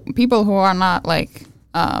people who are not like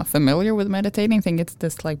familiar with meditating think it's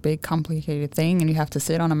this like big complicated thing, and you have to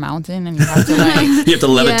sit on a mountain and you have to like You have to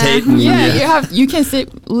levitate. Yeah. And you can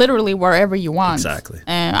sit literally wherever you want. Exactly.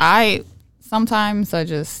 And sometimes I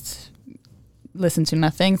just listen to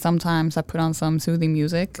nothing. Sometimes I put on some soothing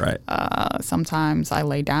music. Right. Sometimes I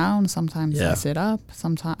lay down. Sometimes I sit up.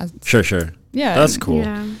 Sometimes. Sure. Yeah. That's cool.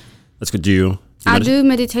 Yeah. That's good. Do you I do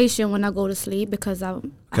meditation when I go to sleep because I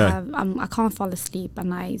Okay. I can't fall asleep at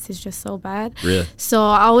night. It's just so bad. Really? So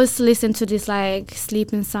I always listen to this like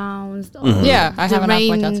sleeping sounds. Or Yeah, I the have an app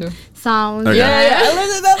like rain that too. sounds. Okay. Yeah. I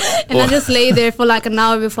listen to that. And I just lay there for like an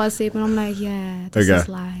hour before I sleep, and I'm like, yeah, this Okay. is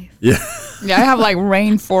life. Yeah. Yeah, I have like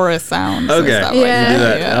rainforest sounds. and Okay. stuff You like Yeah. do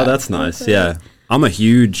that. Yeah. Oh, that's nice. Yeah. I'm a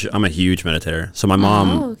huge meditator. So my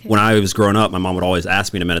mom, okay. when I was growing up, my mom would always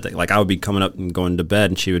ask me to meditate. Like I would be coming up and going to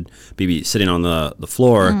bed, and she would be sitting on the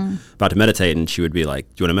floor about to meditate, and she would be like,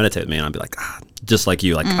 "Do you want to meditate with me?" And I'd be like, just like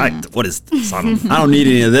you, like, what is this? I don't need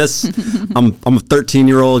any of this. I'm a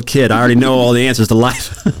 13-year-old kid. I already know all the answers to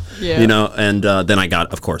life. Yeah. You know. And then I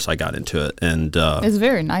got into it, and It's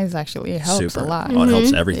very nice, actually. It helps a lot. Oh, it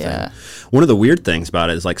helps everything. Yeah. One of the weird things about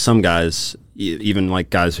it is like some guys, even like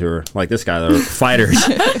guys who are like this guy, that are fighters,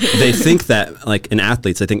 they think that like in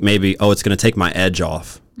athletes, they think maybe, it's going to take my edge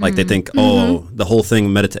off. Like they think, the whole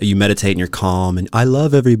thing, you meditate and you're calm and I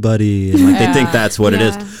love everybody. And like they think that's what it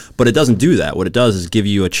is. But it doesn't do that. What it does is give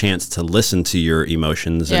you a chance to listen to your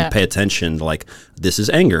emotions and pay attention to like, this is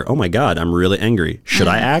anger. Oh my God, I'm really angry. Should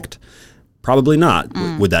I act? Probably not.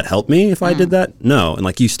 Would that help me if I did that? No. And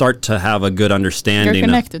like you start to have a good understanding. You're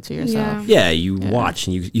connected to yourself. Yeah. You watch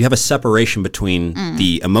and you have a separation between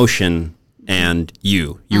the emotion and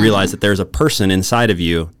you realize that there's a person inside of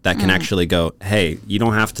you that can actually go, hey, you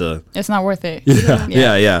don't have to. It's not worth it.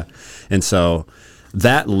 Yeah. And so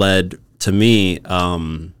that led to me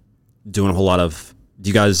doing a whole lot of, do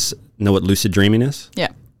you guys know what lucid dreaming is? Yeah.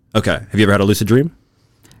 Okay. Have you ever had a lucid dream?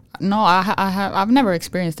 No, I've never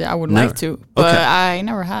experienced it. I would like to, but I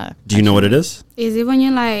never have. Do you know what it is? Is it when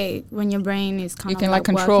you like when your brain is kind You of can like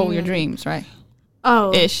control working your and- dreams, right?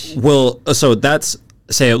 Oh, Ish. Well, so let's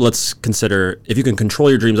consider if you can control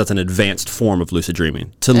your dreams, that's an advanced form of lucid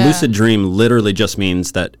dreaming. To lucid dream literally just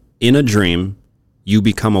means that in a dream, you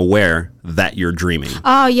become aware that you're dreaming.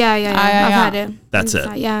 Oh yeah. I've had it. That's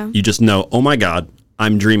it. Yeah. You just know, oh my God,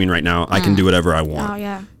 I'm dreaming right now. I can do whatever I want. Oh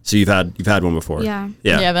yeah. So you've had one before. Yeah.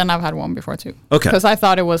 Yeah, then I've had one before too. Okay. Because I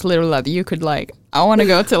thought it was literally like you could like, I want to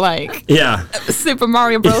go to like Yeah. Super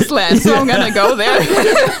Mario Bros. Land, so I'm gonna go there.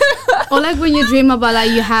 Or like when you dream about like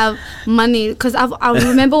you have money, because I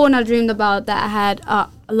remember when I dreamed about that I had a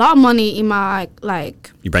lot of money in my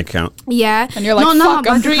like Your bank account. yeah, And you're like, no, fuck, not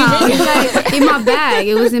I'm my bank account. dreaming. It's like in my bag.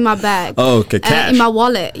 It was in my bag. Oh, okay, cash. In my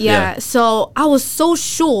wallet. Yeah. Yeah. So I was so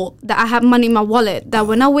sure that I had money in my wallet that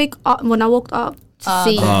when I woke up to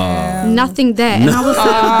see nothing there, and I was like,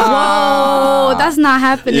 whoa, that's not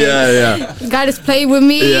happening. Yeah. God is playing with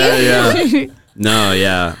me. Yeah. No,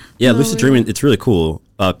 yeah. Yeah, lucid dreaming, it's really cool.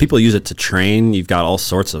 People use it to train. You've got all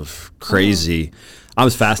sorts of crazy. I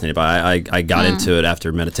was fascinated by it. I got into it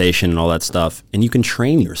after meditation and all that stuff. And you can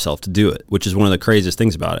train yourself to do it, which is one of the craziest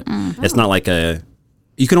things about it. It's not like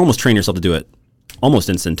you can almost train yourself to do it almost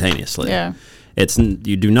instantaneously. Yeah.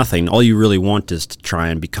 You do nothing. All you really want is to try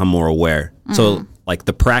and become more aware. So like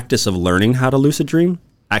the practice of learning how to lucid dream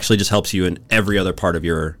actually just helps you in every other part of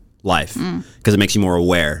your life because it makes you more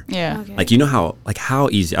aware. Yeah. Okay. Like, you know how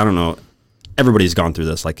easy, I don't know, everybody's gone through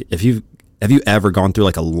this. Like have you ever gone through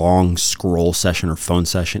like a long scroll session or phone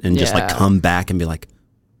session and just like Yeah. come back and be like,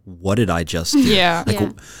 what did I just do? Yeah. Like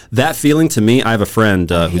Yeah. that feeling to me, I have a friend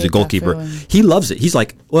who's a hate that goalkeeper. feeling. He loves it. He's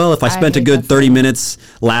like, well, if I spent a hate good that 30 feeling. minutes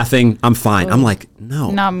laughing, I'm fine. I'm like, no.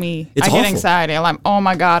 Not me. It's I get awful. anxiety. I'm like, oh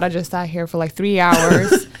my God, I just sat here for like 3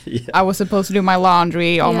 hours. I was supposed to do my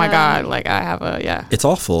laundry. Oh my Yeah. God. Like I have It's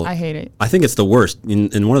awful. I hate it. I think it's the worst.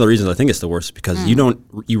 And one of the reasons I think it's the worst is because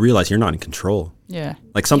you realize you're not in control. Yeah.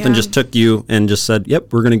 Like something Yeah. just took you and just said,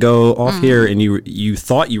 yep, we're going to go off here. And you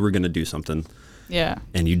thought you were going to do something Yeah.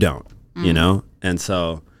 and you don't, you know? And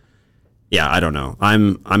so, yeah, I don't know.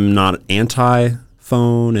 I'm not anti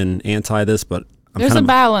phone and anti this, but there's a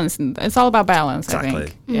balance. It's all about balance, Exactly. I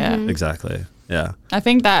think. Yeah. Exactly. Yeah. I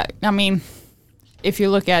think that, I mean, if you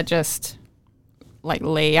look at just like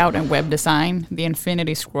layout and web design, the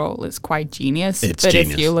infinity scroll is quite genius. It's but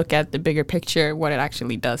genius. if you look at the bigger picture, what it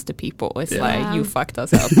actually does to people, it's Yeah. like, you fucked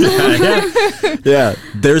us up. Yeah.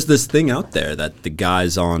 There's this thing out there that the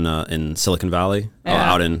guys on in Silicon Valley,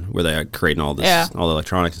 out in where they are creating all this, all the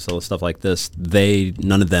electronics and stuff like this,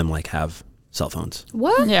 none of them like have cell phones.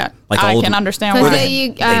 What? Yeah. Like I all of can them. understand Because why. they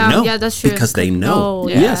know. yeah, that's true. Because they know.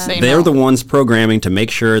 Yeah. Yes, They they're know. the ones programming to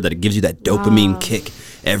make sure that it gives you that dopamine kick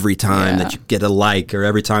every time that you get a like or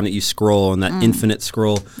every time that you scroll and that infinite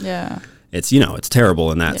scroll. Yeah. It's, it's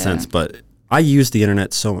terrible in that sense. But I use the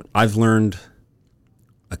internet I've learned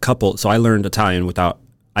so I learned Italian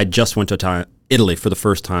I just went to Italy for the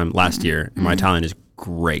first time last year. And my Italian is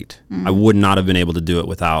great. I would not have been able to do it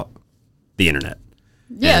without the internet.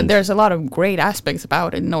 Yeah, And- there's a lot of great aspects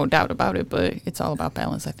about it, no doubt about it, but it's all about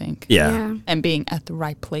balance, I think. Yeah. And being at the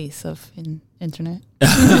right place of internet.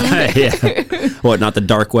 Yeah. What, not the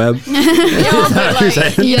dark web?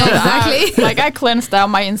 Exactly. I cleansed out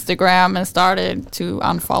my Instagram and started to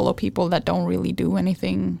unfollow people that don't really do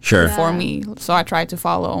anything Sure. for me. So I try to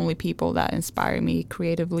follow only people that inspire me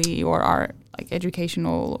creatively or are like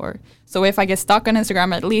educational so if I get stuck on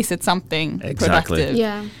Instagram, at least it's something Exactly. productive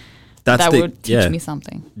Yeah. that would teach me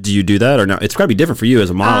something. Do you do that or not? It's got to be different for you as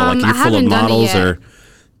a model. Like you're I full of haven't done it models yet. or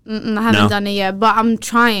I haven't done it yet, but I'm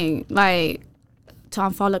trying to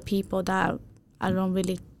unfollow people that I don't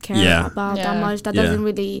really care about that much. That doesn't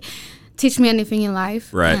really teach me anything in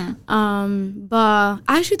life. right. But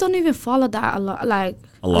I actually don't even follow that a lot. Like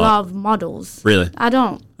a lot of models. Really? I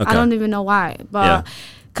don't. Okay. I don't even know why. But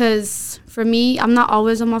because for me, I'm not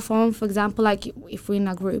always on my phone. For example, like if we're in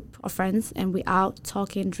a group of friends and we're out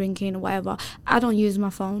talking, drinking, whatever, I don't use my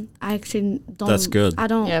phone. I actually don't. That's good. I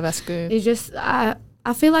don't. Yeah, that's good. It's just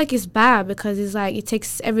I feel like it's bad because it's like it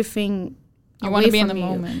takes everything. You want to away be in from the you.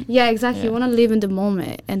 moment. Yeah, exactly. Yeah. You want to live in the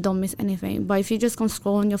moment and don't miss anything. But if you just gonna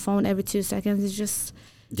scroll on your phone every 2 seconds, it's just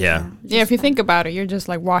Yeah. Yeah, if you think about it, you're just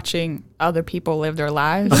like watching other people live their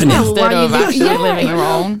lives I know. instead of Yeah. actually Yeah. living your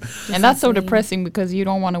own. And that's so Exactly. depressing because you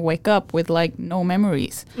don't want to wake up with like no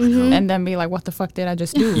memories and then be like, what the fuck did I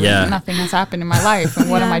just do? Yeah. Nothing has happened in my life. And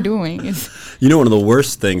what am I doing? It's, One of the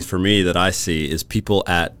worst things for me that I see is people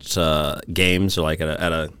at games or like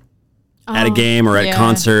at a game or at Yeah.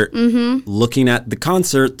 concert looking at the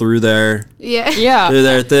concert through their yeah. through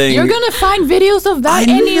their thing. You're going to find videos of that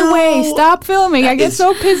I anyway. know. Stop filming. I get It's-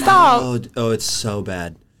 so pissed off. Oh, it's so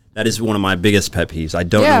bad. That is one of my biggest pet peeves. I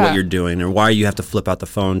don't know what you're doing or why you have to flip out the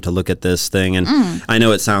phone to look at this thing. And I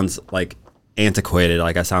know it sounds like antiquated.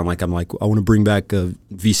 Like I sound like I want to bring back a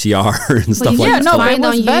VCR and stuff like that. no, but it find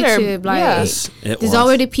was on better. YouTube, like Yeah. It there's was.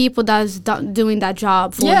 already people that's doing that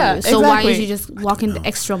job for Yeah, you. So why exactly. is you just walking the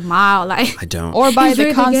extra mile? Like I don't. Or buy It's the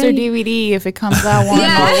really concert gay. DVD if it comes out one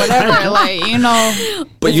Yeah. or whatever. Like,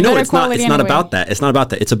 But it's better it's not. quality It's not anyway. about that. It's not about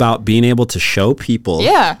that. It's about being able to show people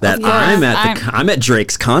Yeah, that of course. I'm at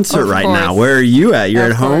Drake's concert Of right now. course. Where are you at? You're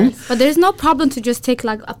Of at home. course. but there's no problem to just take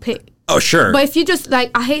like a pic. Oh sure. But if you just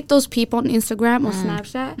like, I hate those people on Instagram or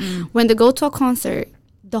Snapchat when they go to a concert.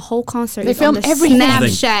 The whole concert They is film on the everything.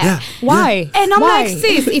 Snapchat. Yeah. Why? And I'm Why? like,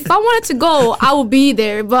 sis, if I wanted to go, I would be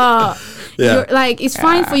there. But you're, like, it's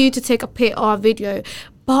fine for you to take a pic or a video.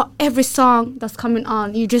 But every song that's coming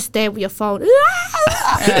on, you just there with your phone.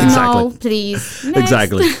 Exactly. No, please. Next.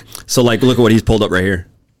 Exactly. So like, look at what he's pulled up right here.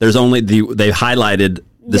 There's only they highlighted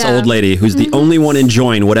this Yeah. old lady who's the only one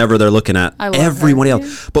enjoying whatever they're looking at. I love Everybody her.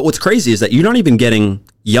 else. But what's crazy is that you're not even getting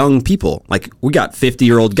young people. Like we got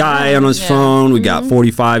 50-year-old guy on his Yeah. phone. We got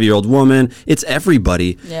 45-year-old woman. It's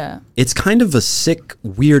everybody. Yeah. It's kind of a sick,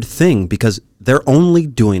 weird thing because they're only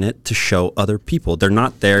doing it to show other people. They're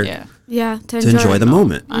not there Yeah. Yeah, to enjoy the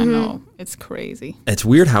moment. I know. It's crazy. It's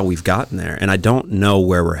weird how we've gotten there, and I don't know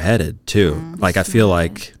where we're headed too. Like I feel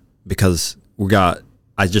like because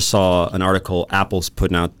I just saw an article. Apple's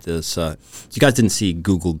putting out this. You guys didn't see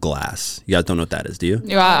Google Glass. You guys don't know what that is, do you?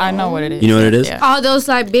 Yeah, I know what it is. You know what it is? Yeah. Oh, those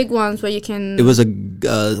like big ones where you can. It was a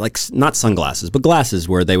not sunglasses, but glasses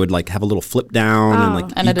where they would like have a little flip down and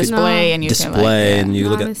like And you a could display, and you display, can like, and you No,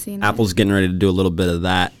 I look haven't at seen it. Apple's getting ready to do a little bit of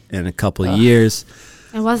that in a couple of years.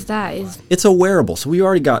 And what's that? Is It's a wearable, so we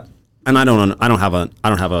already got. And I don't have a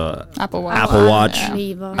Apple Watch. Apple Watch. Yeah.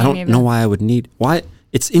 Neither. I don't neither. know why I would need why.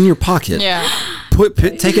 It's in your pocket. Yeah.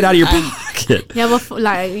 Take it out of your pocket. Yeah, but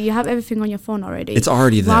like you have everything on your phone already. It's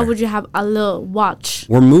already Why there. would you have a little watch?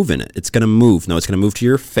 We're moving it. It's going to move. No, it's going to move to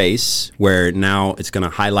your face where now it's going to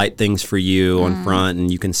highlight things for you on front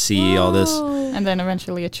and you can see all this. And then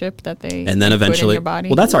eventually a chip that they and then put eventually, in your body.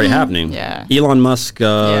 well, that's already happening. Yeah. Elon Musk,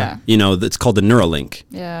 Yeah. you know, it's called the Neuralink.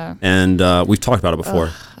 Yeah. And we've talked about it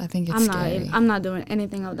before. I think it's scary. I'm not doing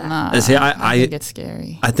anything of that. Nah, See, I think it's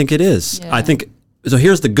scary. I think it is. Yeah. I think so.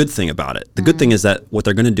 Here's the good thing about it. The good thing is that what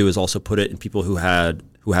they're going to do is also put it in people who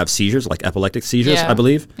have seizures, like epileptic seizures, Yeah. I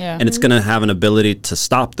believe. Yeah. And it's going to have an ability to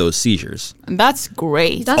stop those seizures. And that's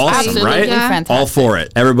great. That's Awesome, absolutely right? fantastic. All for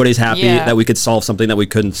it. Everybody's happy Yeah. that we could solve something that we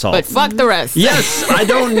couldn't solve. But fuck the rest. Yes, I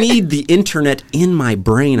don't need the internet in my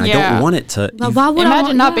brain. I Yeah. don't want it to. But why would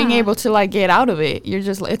Imagine not being yeah. able to like get out of it.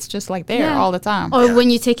 It's just like there Yeah. all the time. Or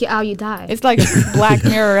when you take it out, you die. It's like a Black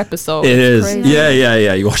Mirror episode. It It's is. crazy.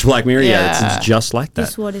 Yeah. You watch Black Mirror? Yeah, Yeah. it's just like that.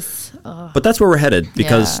 This what is. But that's where we're headed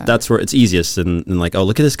because Yeah. that's where it's easiest. And like,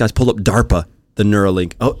 oh, look at this guy's pulled up DARPA, the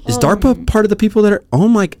Neuralink. Oh, is DARPA part of the people that are? Oh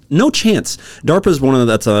my, no chance. DARPA is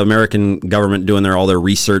that's an American government doing all their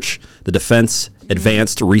research, the Defense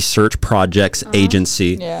Advanced Research Projects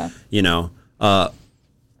Agency. Yeah. You know,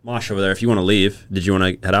 Mosh over there. If you want to leave, did you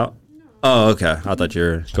want to head out? No. Oh, okay. I thought you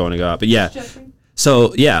were going to go out, but yeah.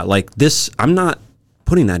 So yeah, like this, I'm not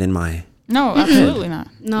putting that in my. No, absolutely not.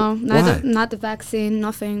 No, not the vaccine,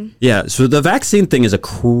 nothing. Yeah, so the vaccine thing is a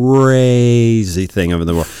crazy thing over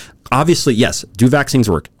the world. Obviously, yes. Do vaccines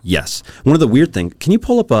work? Yes. One of the weird things, can you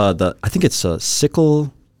pull up I think it's a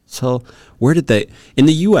sickle cell. Where did they, in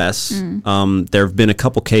the U.S., there have been a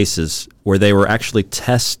couple cases where they were actually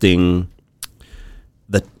testing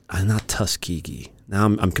not Tuskegee. Now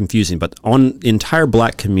I'm confusing, but on the entire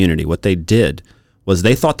black community, what they did was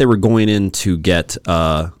they thought they were going in to get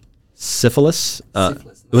syphilis. It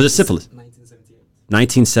was a syphilis.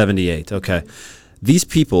 1978. Okay. These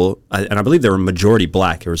people, and I believe they were majority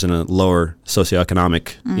black. It was in a lower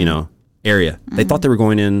socioeconomic, area. They thought they were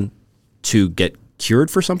going in to get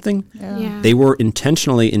cured for something. Yeah. They were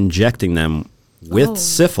intentionally injecting them with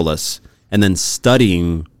syphilis and then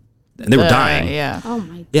studying, and they were dying. Yeah. Oh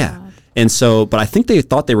my god. Yeah. And so, but I think they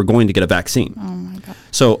thought they were going to get a vaccine. Oh my god.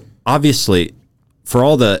 So obviously, for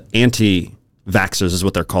all the anti-vaxxers is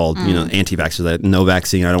what they're called, anti-vaxxers, that no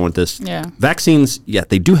vaccine, I don't want this. Yeah. Vaccines, yeah,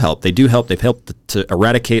 they do help. They've helped to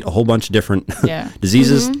eradicate a whole bunch of different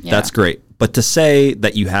diseases. That's great. But to say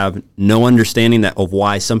that you have no understanding of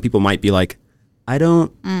why some people might be like, I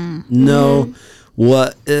don't know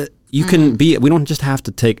what you can be. We don't just have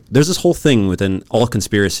to take. There's this whole thing within all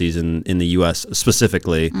conspiracies in the U.S.,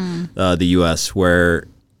 specifically the U.S., where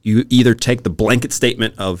you either take the blanket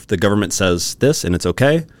statement of the government says this and it's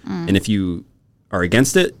okay, and if you are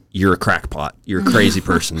against it, you're a crackpot. You're a crazy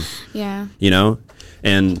person. Yeah.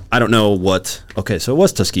 And I don't know what. Okay, so it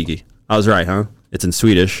was Tuskegee. I was right, huh? It's in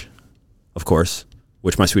Swedish, of course,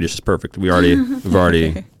 which my Swedish is perfect. We've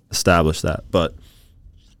already established that. But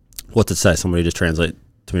what's it say? Somebody just translate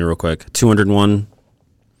to me real quick. 201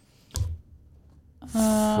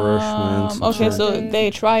 freshmen. Okay, so they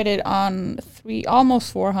tried it on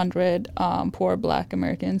almost 400 poor Black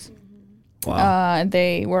Americans. Wow.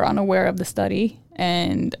 They were unaware of the study,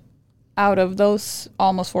 and out of those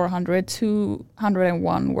almost 400,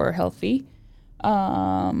 201 were healthy,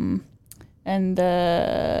 and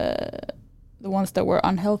the ones that were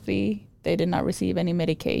unhealthy, they did not receive any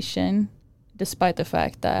medication, despite the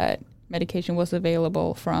fact that medication was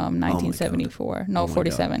available from 1974. No,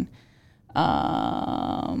 47.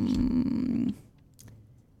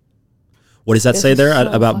 What does that say is there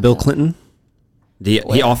so about Bill fucked up. Clinton?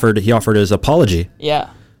 He offered his apology. Yeah.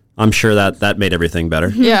 I'm sure that made everything better.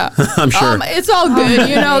 Yeah. I'm sure. It's all good.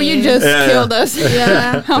 You just killed us.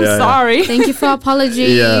 Yeah. I'm sorry. Thank you for apology.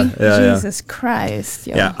 Yeah. Jesus Christ.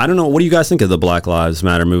 Yo. Yeah, I don't know. What do you guys think of the Black Lives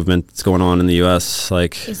Matter movement that's going on in the U.S.?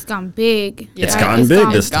 Like, It's gone big. it's Yeah. gotten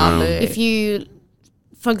big this time. big. If you,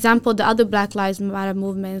 for example, the other Black Lives Matter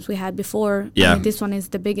movements we had before, Yeah. this one is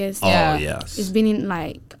the biggest. Oh, Yeah. yes. It's been in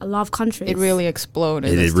like a lot of countries. It really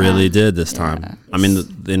exploded. It this really time. did this time. I mean,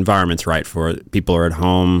 the environment's right for it. People are at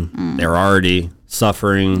home. They're already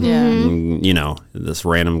suffering. Yeah. And, this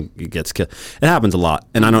random gets killed. It happens a lot.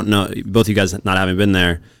 And I don't know, both of you guys not having been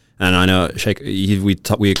there, and I know, Sheikh, we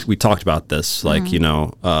talked about this. Like,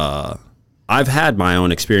 I've had my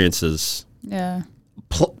own experiences, Yeah.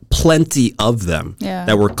 plenty of them, Yeah.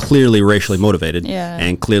 that were clearly racially motivated Yeah.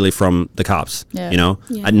 and clearly from the cops. Yeah. Yeah.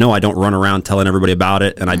 I know I don't run around telling everybody about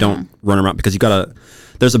it, and I don't run around because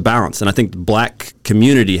there's a balance. And I think the Black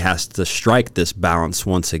community has to strike this balance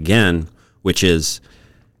once again, which is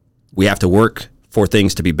we have to work for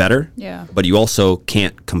things to be better. Yeah. But you also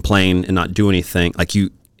can't complain and not do anything. Like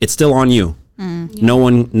it's still on you. No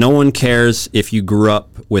one cares if you grew up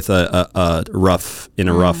with a rough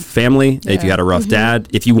family, if you had a rough dad.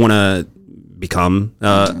 If you want to become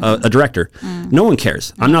a director. No one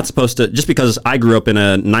cares. I'm not supposed to, just because I grew up in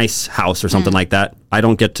a nice house or something like that, I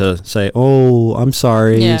don't get to say, oh, I'm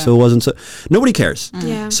sorry, so it wasn't so. Nobody cares.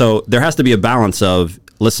 Yeah. So there has to be a balance of,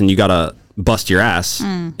 listen, you got to bust your ass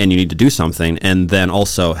and you need to do something. And then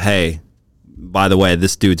also, hey, by the way,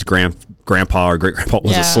 this dude's grandpa or great grandpa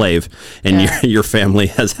was a slave, and your family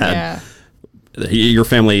has had, your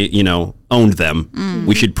family, you know, owned them.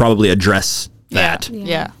 We should probably address that.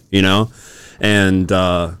 You know? And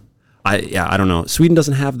I don't know. Sweden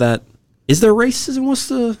doesn't have that. Is there racism? What's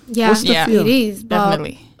the feel? It is.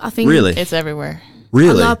 Definitely. I think Really? It's everywhere.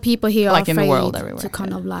 Really? a lot of people here Like are in the afraid world everywhere, to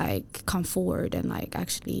kind of like come forward and like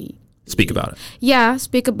actually Speak about it. Yeah,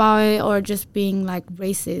 speak about it, or just being like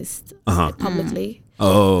racist publicly.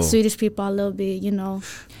 Oh. Swedish people are a little bit, you know.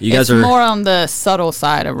 You guys it's are more on the subtle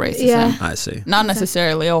side of racism. Yeah. I see. Not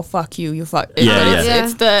necessarily, oh, fuck you, you fuck. Yeah,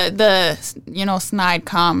 It's the you know, snide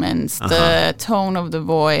comments, the tone of the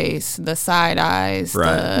voice, the side eyes,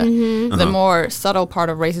 Right. the more subtle part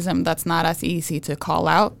of racism that's not as easy to call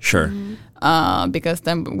out. Sure. Because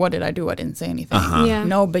then what did I do? I didn't say anything. Yeah.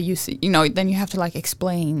 No, but you see, you know, then you have to like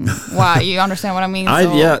explain why. You understand what I mean?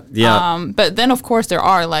 Yeah. But then of course there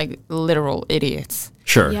are like literal idiots.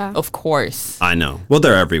 Sure. Yeah. Of course. I know. Well,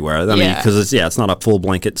 they're everywhere. I mean, because it's not a full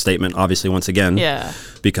blanket statement, obviously, once again. Yeah.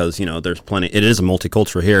 Because, you know, there's plenty. It is a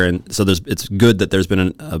multicultural here. And so it's good that there's been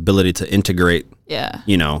an ability to integrate,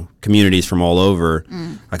 you know, communities from all over.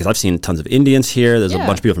 Because I've seen tons of Indians here. There's a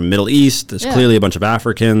bunch of people from the Middle East. There's clearly a bunch of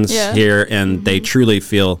Africans here. And they truly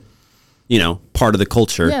feel, you know, part of the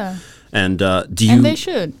culture. Yeah. And do you... And they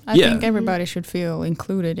should. I think everybody should feel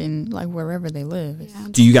included in like wherever they live. Yeah.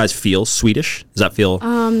 Do you guys feel Swedish? Does that feel...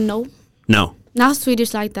 No. No. Not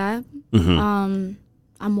Swedish like that. I'm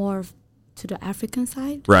more to the African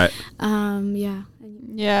side. Right. Yeah.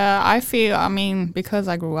 Yeah, I feel, I mean, because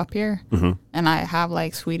I grew up here and I have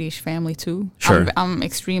like Swedish family too. Sure. I'm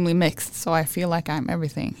extremely mixed, so I feel like I'm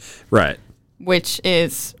everything. Right. Which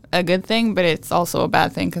is a good thing, but it's also a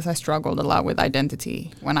bad thing because I struggled a lot with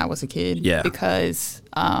identity when I was a kid. Yeah. Because,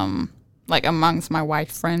 like, amongst my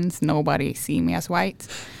white friends, nobody see me as white.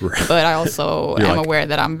 Right. But I also am like, aware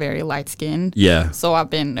that I'm very light-skinned. Yeah. So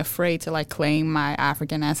I've been afraid to, like, claim my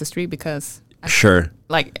African ancestry because...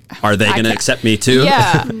 Like... Are they going to accept me too?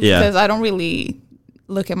 Yeah. Yeah. Because I don't really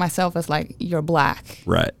look at myself as, like, you're black.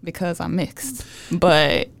 Right. Because I'm mixed.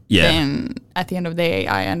 But... then at the end of the day,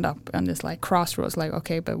 I end up on this like crossroads, like,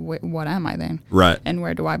 okay, but what am I then? Right. And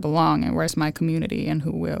where do I belong? And where's my community? And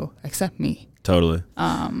who will accept me? Totally.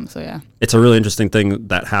 So yeah. It's a really interesting thing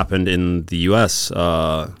that happened in the U.S.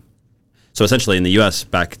 So essentially in the U.S.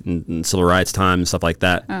 back in civil rights time and stuff like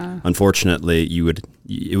that, unfortunately,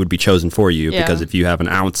 it would be chosen for you because if you have an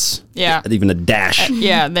ounce, even a dash,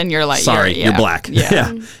 then you're like, sorry, you're black.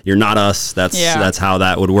 Yeah. You're not us. That's how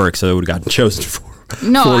that would work. So it would have gotten chosen for.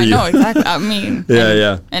 No, I know exactly. I mean,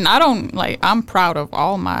 yeah. And I don't like. I'm proud of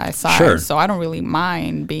all my sides, so I don't really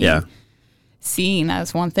mind being seen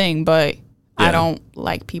as one thing. But I don't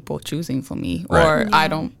like people choosing for me, or I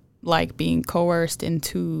don't like being coerced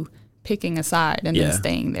into picking a side and then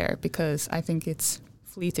staying there because I think it's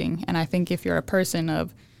fleeting. And I think if you're a person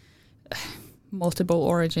of multiple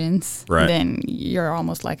origins, then you're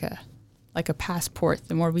almost like a passport.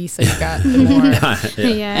 The more visa you got, the more.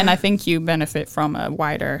 And I think you benefit from a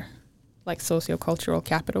wider, like, sociocultural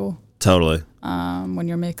capital. Totally. When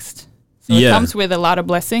you're mixed. So it comes with a lot of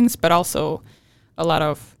blessings, but also a lot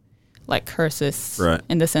of, like, curses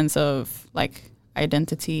in the sense of, like,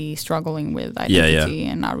 identity, struggling with identity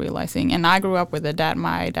and not realizing. And I grew up with a dad.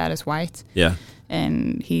 My dad is white. Yeah.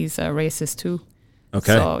 And he's a racist too.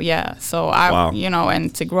 Okay. So I, you know,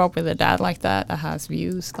 and to grow up with a dad like that has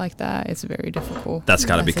views like that, it's very difficult. That's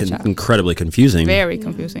got to be incredibly confusing. Very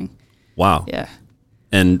confusing. Wow. Yeah.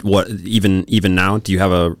 And what, even now, do you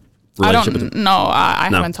have a relationship with him? No, I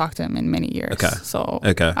haven't talked to him in many years. Okay. So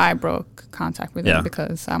I broke contact with him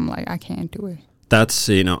because I'm like, I can't do it. That's,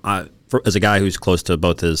 you know, as a guy who's close to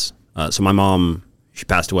both his, so my mom, she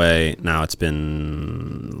passed away. Now it's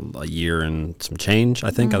been a year and some change, I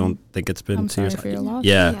think. I don't think it's been 2 years. For your loss.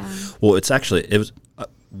 Yeah. Well, it was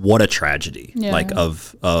what a tragedy, like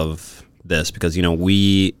of this, because, you know,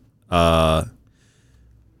 we, what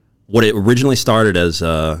it originally started as,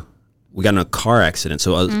 we got in a car accident.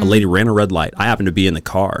 So a lady ran a red light. I happened to be in the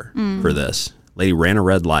car for this. Lady ran a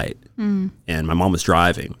red light and my mom was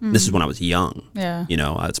driving. This is when I was young. Yeah. You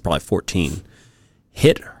know, it's probably 14.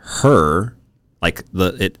 Hit her. Like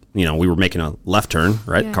you know, we were making a left turn,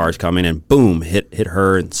 right? Yeah. Cars coming and boom, hit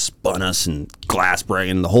her and spun us and glass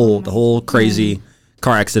breaking the whole crazy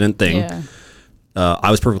car accident thing. Yeah.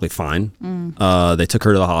 I was perfectly fine. They took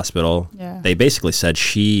her to the hospital. Yeah. They basically said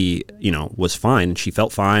she, was fine. She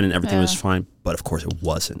felt fine and everything was fine. But of course it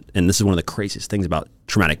wasn't. And this is one of the craziest things about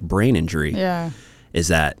traumatic brain injury is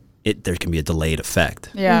that there can be a delayed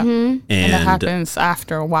effect. Yeah. Mm-hmm. And it happens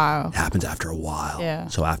after a while. It happens after a while. Yeah.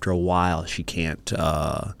 So after a while, she can't,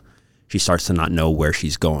 she starts to not know where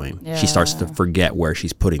she's going. Yeah. She starts to forget where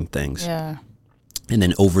she's putting things. Yeah. And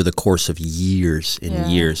then over the course of years and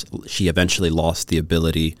years, she eventually lost the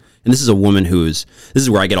ability. And this is a woman this is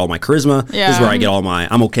where I get all my charisma. Yeah. This is where I get all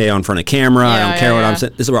I'm okay on front of camera. I don't care what I'm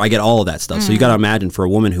saying. This is where I get all of that stuff. So you got to imagine for a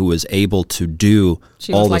woman who was able to do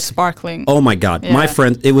She all was like this. sparkling. Oh my God. Yeah. My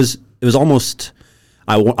friend, it was almost,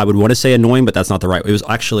 I would want to say annoying, but that's not the right. It was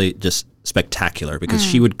actually just spectacular because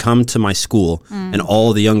she would come to my school and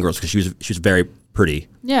all the young girls, because she was very pretty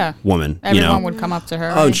woman. Everyone would come up to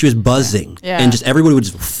her. Oh, and she was buzzing. Yeah. And just everybody would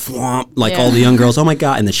just flomp, like all the young girls, oh my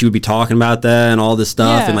God. And then she would be talking about that and all this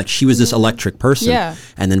stuff. Yeah. And like she was this electric person. Yeah.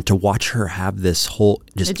 And then to watch her have this whole,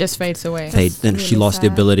 it just fades away. then she really lost the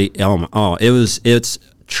sad. ability. It's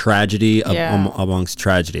tragedy amongst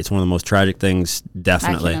tragedy. It's one of the most tragic things, I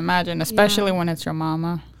definitely. can imagine, especially when it's your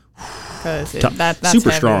mama. Because that's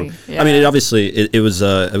super heavy. strong. Yeah. I mean, it was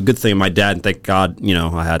a good thing. My dad, and thank God,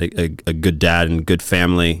 I had a good dad and good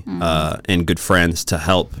family and good friends to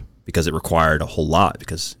help, because it required a whole lot,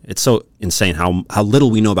 because it's so insane how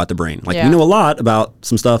little we know about the brain. Like we know a lot about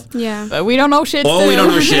some stuff. Yeah. But we don't know shit. Oh, still. we don't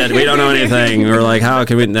know shit. We don't know anything. We're like, how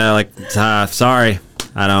can we? Sorry,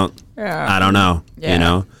 I don't know.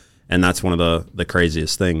 Yeah. And that's one of the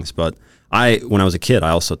craziest things. But when I was a kid, I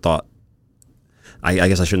also thought. I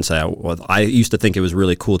guess I shouldn't say. I used to think it was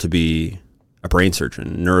really cool to be a brain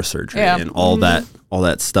surgeon, neurosurgery, and all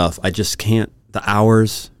that stuff. I just can't. The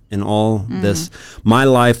hours and all this. My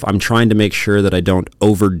life, I'm trying to make sure that I don't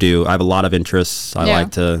overdo. I have a lot of interests. I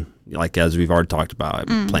like to, as we've already talked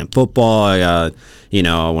about, I'm playing football. I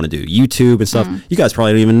want to do YouTube and stuff. You guys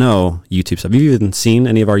probably don't even know YouTube stuff. Have you even seen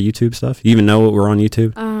any of our YouTube stuff? You even know we're on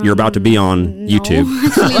YouTube? You're about to be on YouTube.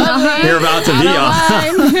 You're about to be on.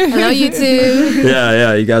 Hello, YouTube.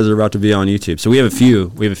 Yeah, you guys are about to be on YouTube. So we have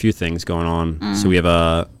a few things going on. So we have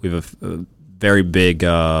a very big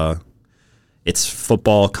it's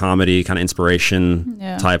football comedy kind of inspiration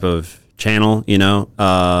type of channel,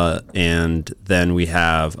 and then we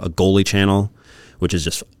have a goalie channel, which is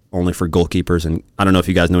just only for goalkeepers. And I don't know if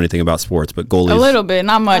you guys know anything about sports, but goalies, A little bit,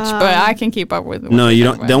 not much, but I can keep up with. No, you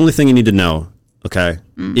don't. The only thing you need to know, okay,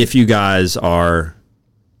 if you guys are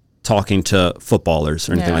talking to footballers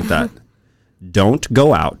or anything like that, don't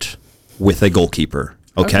go out with a goalkeeper.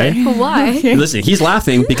 Okay. Why? Listen, he's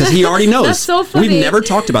laughing because he already knows. That's so funny. We've never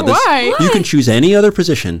talked about this. Why? You can choose any other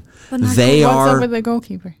position. They What's are. up with the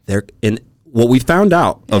goalkeeper? They're in. What we found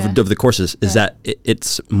out of the courses is that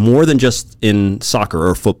it's more than just in soccer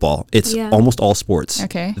or football. It's almost all sports.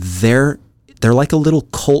 Okay. They're like a little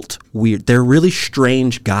cult. Weird. They're really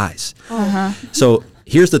strange guys. So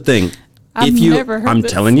here's the thing. I've never heard I'm this.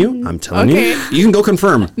 telling you. You can go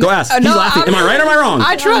confirm. Go ask. He's no, laughing. Am I right or am I wrong?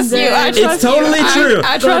 I trust you. It's totally true.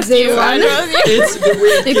 I trust you. I trust you. It's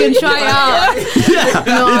You can try out.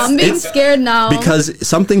 No, I'm being scared now. because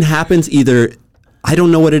something happens either. I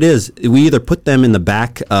don't know what it is. We either put them in the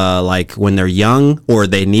back, like when they're young, or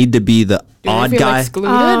they need to be the Do they odd feel guy.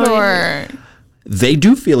 excluded or They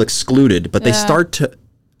do feel excluded, but they start to.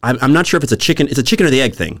 I'm not sure if it's a chicken. It's a chicken or the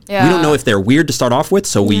egg thing. We don't know if they're weird to start off with,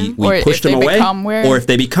 so we Or push if them they away, become weird. or if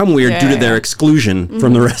they become weird due to their exclusion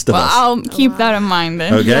from the rest of Well, us. I'll keep that in mind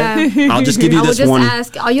then. Okay, I'll just give you I would this just one.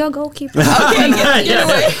 ask, are you a goalkeeper? No,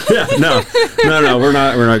 we're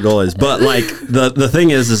not goalies. But like the thing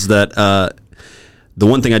is that the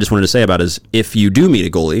one thing I just wanted to say about is if you do meet a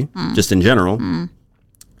goalie, just in general,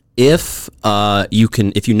 if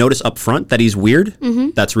you notice up front that he's weird,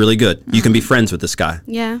 that's really good. You can be friends with this guy.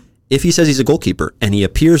 Yeah. If he says he's a goalkeeper and he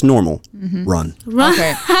appears normal, run.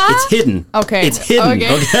 Okay. It's hidden. Okay. It's hidden.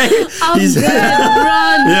 Okay. He's Run.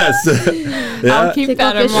 yes. I'll keep Take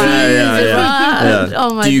that off in your mind. shoes. Run.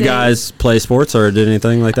 Oh my Do you days. guys play sports or did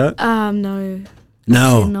anything like that? No.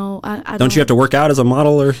 No. No, I Don't you have to work out as a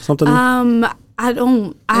model or something? I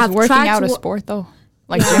don't. I Is have working tried out to a sport though?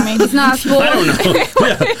 Like gymming? It's not a sport. I don't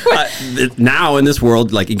know. Now in this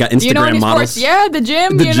world, like you got Instagram You know any models. sports? Yeah, the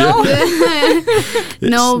gym, The you gym.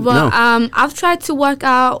 know? No, but I've tried to work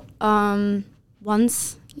out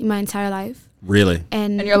once in my entire life, Really?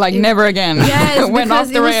 and And you're like, never again. Yes, Went because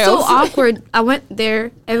off the it was rails. so awkward. I went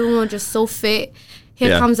there, everyone was just so fit. Here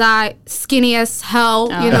Yeah. comes I, skinny as hell.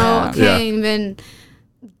 You know, Yeah. can't even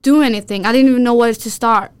do anything. I didn't even know where to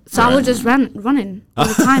start. So I was just running all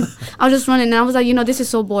the time. I was just running, and I was like, this is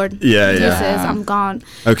so bored. Yeah, This is, I'm gone.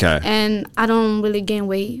 Okay. And I don't really gain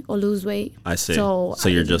weight or lose weight. I see. So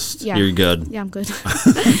you're just, you're good. Yeah, I'm good.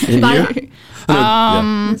 And you?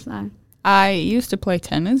 That's fine. I used to play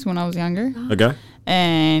tennis when I was younger, Okay.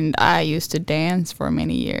 and I used to dance for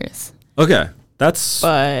many years. Okay. That's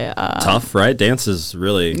But tough, right? Dance is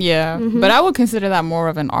really... yeah, Mm-hmm. but I would consider that more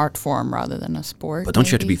of an art form rather than a sport. But don't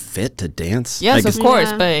you have to be maybe. fit to dance? Yes, Like, of course,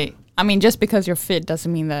 Yeah. but I mean, just because you're fit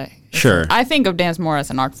doesn't mean that. Sure. I think of dance more as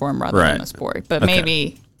an art form rather Right. than a sport. But Okay.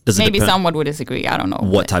 maybe Does it depend- someone would disagree. I don't know.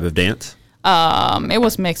 What type of dance? It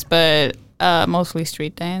was mixed, but mostly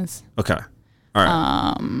street dance. Okay. All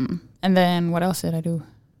right. And then what else did I do?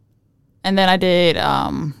 And then I did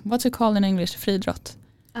what's it called in English? Friidrott.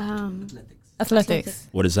 Athletics.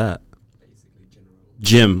 What is that?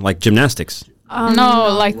 Gym, like gymnastics.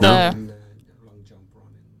 No, like No? the Long jump,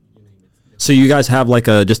 running, you name it. So you guys have like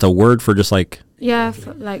just a word for just like... Yeah,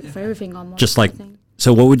 for everything almost. Just like... I think.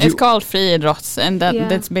 So what would you... it's called friidrott, and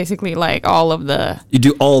that's basically like all of the You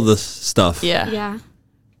do all this stuff. yeah. Yeah.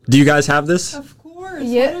 Do you guys have this? Of course.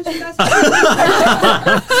 Yeah. Why don't you guys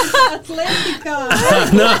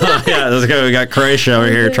Atletica? No, yeah, that's good. We got Croatia over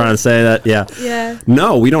here trying to say that. Yeah. Yeah.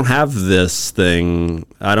 No, we don't have this thing.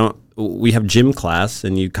 We have gym class,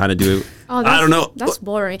 and you kind of do. Oh, I don't know. That's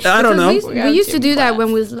boring. I don't Because know. We We, have used to gym do that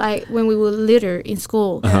class. when we were little in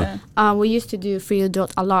school. Uh-huh. We used to do field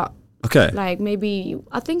dot a lot. Okay. Like maybe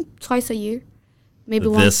I think twice a year. Maybe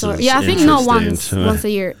This once or is I think not interesting. once a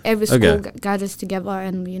year. Every school Okay. gathers together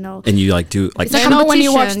and And you like do like. It's a You know when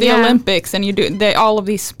you watch competition, the yeah. Olympics and you do all of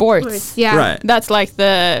these sports. Yeah. Right. That's like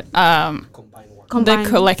the Combine work. Combine. the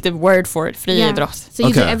collective word for it, Yeah. friidrott. So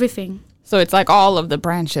you do Okay. everything. So it's like all of the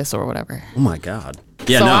branches or whatever. Oh my god.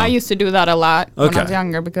 Yeah. so no. I used to do that a lot when I Okay. was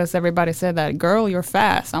younger because everybody said that, girl, you're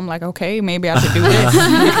fast. I'm like, okay, maybe I should do this.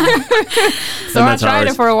 So And I that's how tried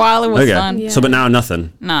it's- it for a while. It was Okay. fun. Yeah. So, but now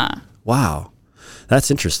nothing. Nah. Wow. That's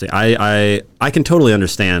interesting. I can totally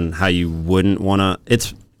understand how you wouldn't want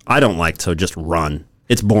to. I don't like to just run.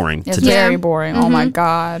 It's boring. It's to very Yeah. boring. Oh my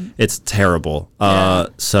God. It's terrible. Yeah.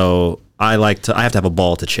 So I have to have a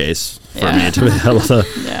ball to chase for Yeah. me to be able to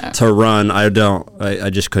Yeah. to run. I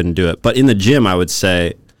just couldn't do it. But in the gym, I would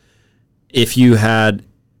say if you had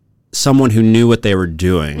someone who knew what they were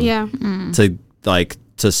doing Yeah.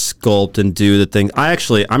 to sculpt and do the things.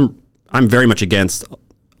 I'm very much against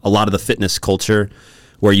a lot of the fitness culture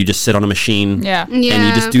where you just sit on a machine. Yeah. Yeah. And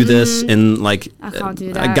you just do this and like I can't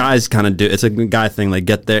do that. guys kind of do it's a guy thing. They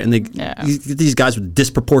get there and Yeah. these guys with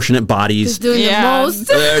disproportionate bodies. Just doing Yeah. the most.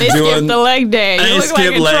 They're They skip doing- the leg day. You They look skip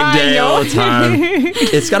like a leg day all the triangle. time.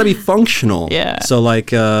 It's got to be functional. Yeah. So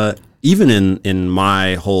like even in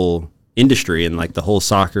my whole industry and like the whole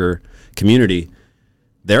soccer community,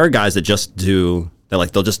 there are guys that just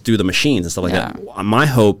they'll just do the machines and stuff like Yeah. that. My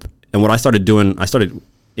hope and what I started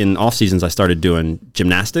in off seasons. I started doing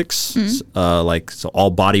gymnastics, like so all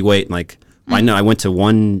body weight. And like I know I went to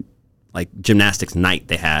one like gymnastics night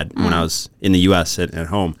they had when I was in the U.S. at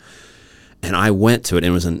home. And I went to it, and it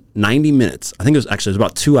was in 90 minutes. I think it was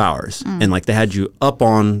about 2 hours. And like they had you up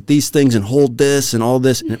on these things and hold this and all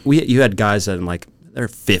this. And you had guys that like they're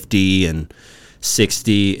 50 and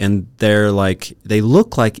 60, and they're like they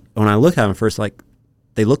look like when I look at them first, like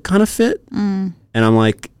they look kind of fit. And I'm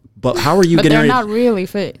like, but how are you But getting they're ready? not really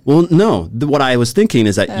fit. Well, no. What I was thinking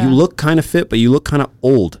is that you look kind of fit, but you look kind of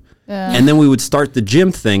old. Yeah. And then we would start the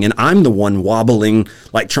gym thing, and I'm the one wobbling,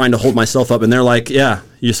 like trying to hold myself up, and they're like, "Yeah,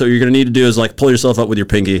 so you're gonna need to do is like pull yourself up with your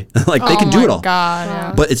pinky." Like they can do it all. Oh my God.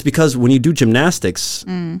 Yeah. But it's because when you do gymnastics,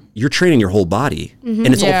 you're training your whole body, and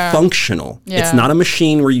it's Yeah. all functional. It's Yeah. not a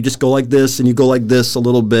machine where you just go like this and you go like this a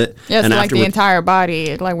little bit. Yeah, it's and like the afterward- entire body.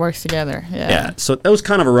 It like works together. Yeah. yeah. So that was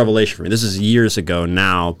kind of a revelation for me. This is years ago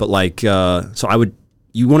now, but like, so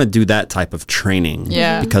you want to do that type of training.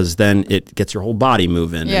 Yeah. Because then it gets your whole body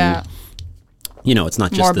moving. Yeah. And, it's not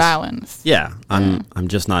just More this- balanced. Yeah. I'm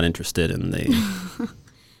just not interested in the.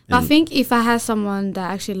 I think if I had someone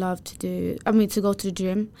that actually loved to go to the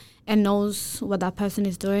gym and knows what that person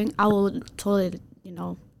is doing, I would totally,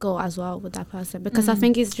 go as well with that person because I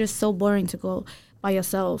think it's just so boring to go by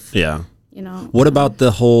yourself. Yeah. What What about the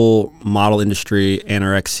whole model industry,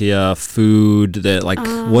 anorexia, food? That like,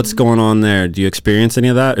 what's going on there? Do you experience any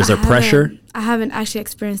of that? Is there pressure? I haven't actually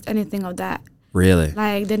experienced anything of that. Really?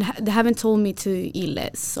 Like they haven't told me to eat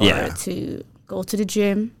less or Yeah. to go to the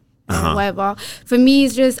gym or whatever. For me,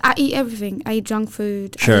 it's just I eat everything. I eat junk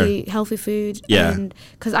food. Sure. I eat healthy food. Yeah. And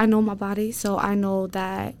because I know my body, so I know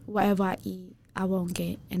that whatever I eat, I won't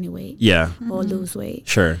get any weight Yeah. or lose weight.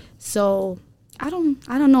 Sure. So I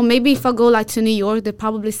don't know. Maybe if I go like to New York, they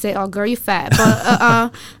probably say, "Oh, girl, you fat."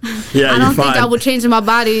 But Yeah, I don't think fine. I would change my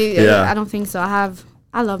body. Yeah. I don't think so.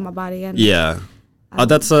 I love my body. And Yeah.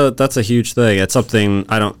 That's a huge thing. It's something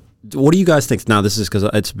I don't. What do you guys think? Now this is because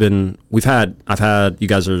I've had you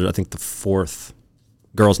guys are I think the 4th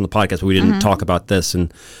girls in the podcast, but we didn't talk about this,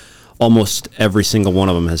 and almost every single one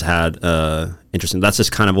of them has had interesting. That's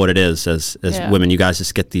just kind of what it is as women. You guys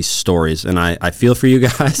just get these stories, and I feel for you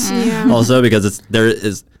guys also, because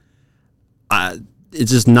it's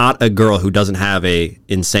just not a girl who doesn't have a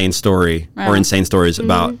insane story or insane stories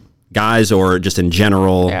about guys or just in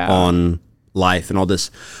general on life and all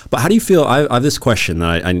this. But how do you feel? I have this question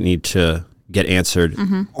that I need to get answered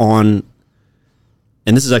on,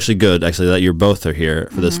 and this is actually good, that you both are here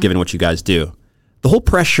for this, given what you guys do. The whole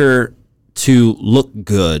pressure to look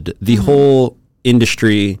good, the whole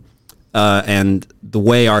industry, and the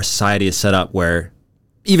way our society is set up, where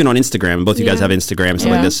even on Instagram, both of you guys have Instagram and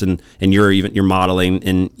stuff like this, and you're modeling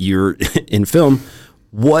and you're in film.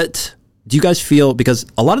 What do you guys feel? Because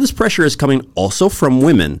a lot of this pressure is coming also from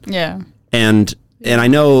women. Yeah. And I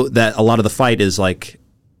know that a lot of the fight is like,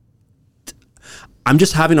 I'm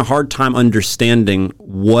just having a hard time understanding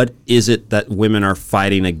what is it that women are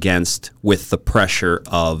fighting against with the pressure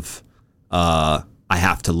of I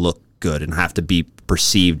have to look good and have to be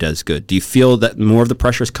perceived as good. Do you feel that more of the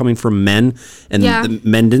pressure is coming from men and the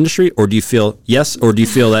men's industry, or do you feel or do you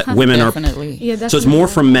feel that women Definitely. are? Yeah, so it's more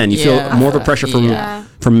from men. You feel more of a pressure from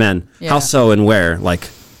men. Yeah. How so and where? Like,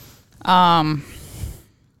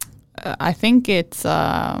 I think it's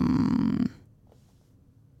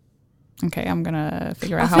okay, I'm gonna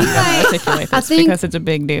figure out how I'm gonna articulate this because it's a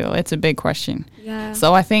big deal. It's a big question. Yeah.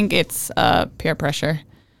 So I think it's peer pressure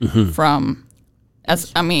from,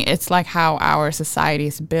 it's like how our society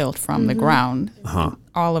is built from the ground.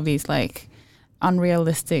 All of these like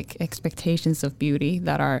unrealistic expectations of beauty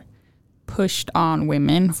that are pushed on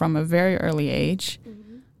women from a very early age,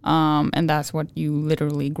 and that's what you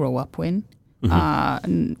literally grow up with.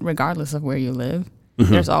 Regardless of where you live,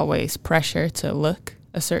 there's always pressure to look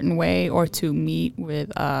a certain way or to meet with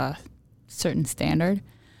a certain standard.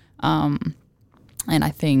 And I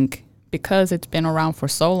think because it's been around for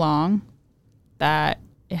so long that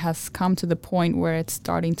it has come to the point where it's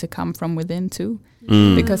starting to come from within too,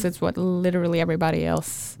 because it's what literally everybody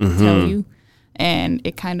else tell you. And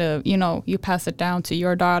it kind of, you pass it down to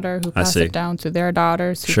your daughter, who pass it down to their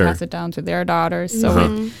daughters, who pass it down to their daughters.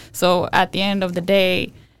 So so at the end of the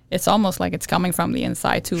day, it's almost like it's coming from the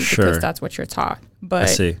inside too, because that's what you're taught. But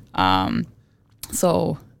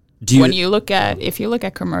so when you look at, if you look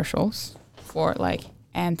at commercials for like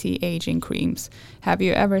anti-aging creams, have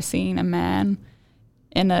you ever seen a man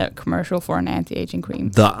in a commercial for an anti-aging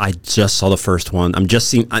cream? I just saw the first one. I'm just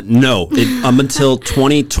seeing until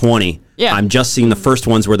 2020. Yeah, I'm just seeing the first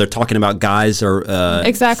ones where they're talking about guys or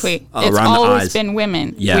exactly. It's always been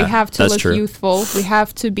women. Yeah, we have to look youthful. We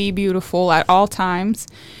have to be beautiful at all times.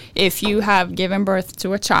 If you have given birth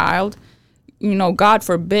to a child, God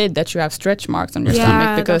forbid that you have stretch marks on your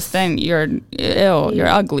stomach, because then you're ill, you're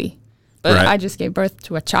ugly. But I just gave birth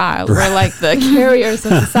to a child. We're like the carriers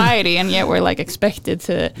of society, and yet we're like expected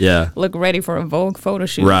to look ready for a Vogue photo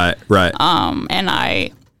shoot. Right. And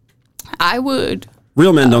I would.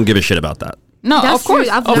 Real men don't give a shit about that. No, of course.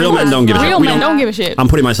 Real men don't give a shit. Real men don't give a shit. I'm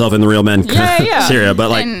putting myself in the real men area, but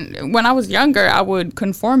like. And when I was younger, I would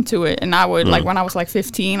conform to it, and I would like when I was like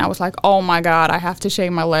 15, I was like, oh my God, I have to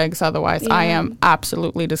shave my legs, otherwise I am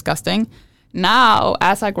absolutely disgusting. Now,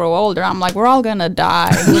 as I grow older, I'm like, we're all gonna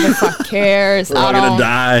die. Who the fuck cares? We're all gonna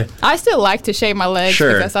die. I still like to shave my legs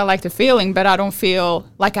because I like the feeling, but I don't feel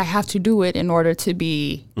like I have to do it in order to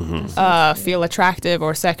be feel attractive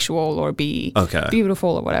or sexual or be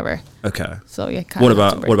beautiful or whatever. Okay. So yeah. What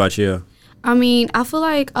about you? I mean, I feel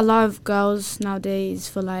like a lot of girls nowadays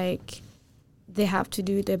feel like they have to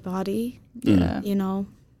do their body,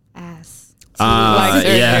 ass.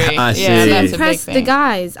 I see. To impress the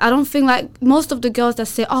guys. I don't think like most of the girls that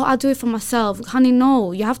say, "Oh, I'll do it for myself." Honey,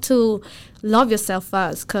 no. You have to love yourself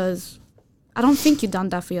first, because I don't think you've done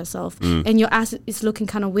that for yourself. And your ass is looking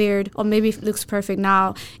kind of weird, or maybe it looks perfect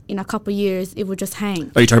now. In a couple years, it will just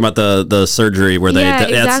hang. Are you talking about the surgery where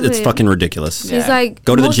exactly. It's fucking ridiculous. Yeah. It's like,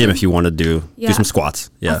 go to the gym if you want to do some squats.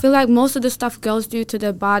 Yeah. I feel like most of the stuff girls do to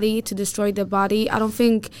their body, to destroy their body, I don't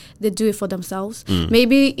think they do it for themselves.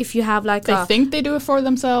 Maybe if you have like they think they do it for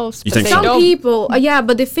themselves. You think some people,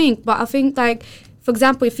 but they think. But I think like, for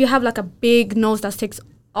example, if you have like a big nose that takes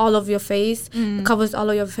all of your face, covers all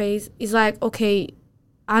of your face, it's like, okay,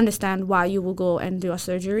 I understand why you will go and do a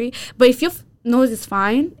surgery. But if nose is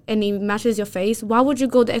fine and it matches your face, why would you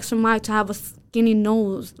go the extra mile to have a skinny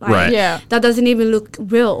nose? Like, Right. Yeah. that doesn't even look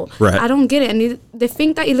real. Right. I don't get it. And they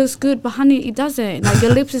think that it looks good, but honey, it doesn't. Like,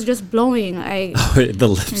 your lips is just blowing. Like, The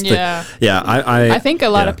lipstick. Yeah. Yeah. I think a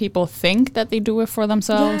lot yeah. of people think that they do it for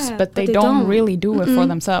themselves, Yeah, but they but they don't don't. really do it for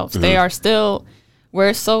themselves. Mm-hmm. They are still,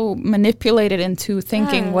 we're so manipulated into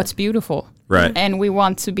thinking Yeah. what's beautiful. Right. And we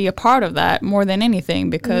want to be a part of that more than anything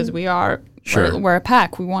because we are, Sure. we're a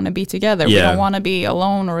pack. We want to be together. We Yeah. don't want to be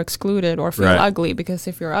alone or excluded or feel Right. ugly, because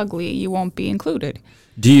if you're ugly, you won't be included.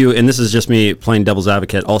 Do you, and this is just me playing devil's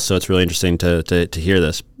advocate, also it's really interesting to hear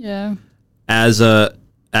this. Yeah. As a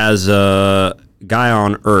guy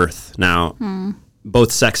on Earth now,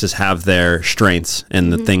 both sexes have their strengths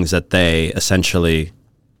and the things that they essentially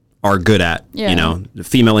are good at. Yeah. You know,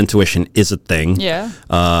 female intuition is a thing. Yeah.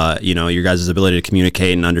 You know, your guys' ability to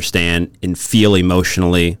communicate and understand and feel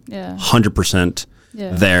emotionally, Yeah. 100%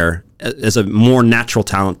 Yeah. there as a more natural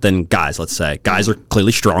talent than guys, let's say. Guys are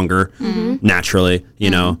clearly stronger naturally,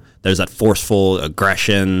 you know. There's that forceful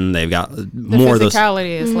aggression. They've got The more of those.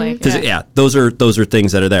 physicality is like, Yeah, those are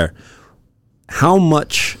things that are there. How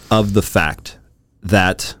much of the fact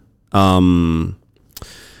that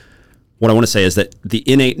what I want to say is that the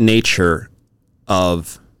innate nature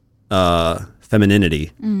of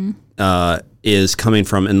femininity is coming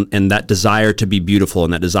from, and that desire to be beautiful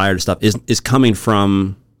and that desire to stuff is coming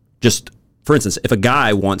from just, for instance, if a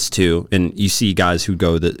guy wants to, and you see guys who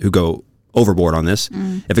go overboard on this.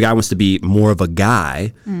 If a guy wants to be more of a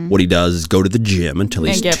guy, what he does is go to the gym until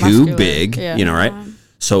he's get too muscular. big, Yeah. you know, right?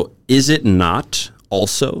 So is it not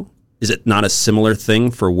a similar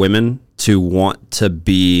thing for women to want to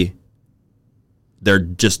be, they're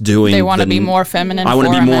just doing, they want to be more feminine. I want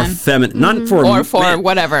to for be more men. feminine, not for or for man.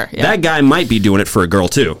 whatever. Yeah. That guy might be doing it for a girl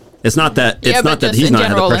too. It's not that. It's yeah, not but that just he's in not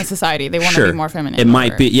general the in pressure. society, they want to Sure. be more feminine. It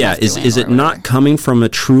might or be. Yeah. masculine Is it or not whatever. coming from a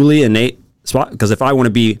truly innate spot? Because if I want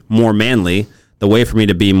to be more manly, the way for me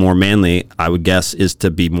to be more manly, I would guess, is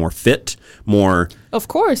to be more fit, more Of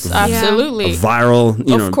course, absolutely. viral.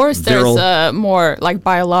 You know, Of course, virile. there's a more like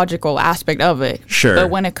biological aspect of it. Sure.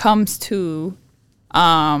 But when it comes to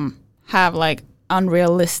have like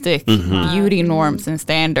unrealistic Mm-hmm. beauty norms and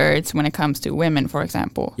standards when it comes to women, for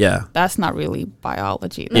example. Yeah. That's not really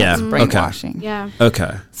biology. Yeah, That's okay. brainwashing. Yeah.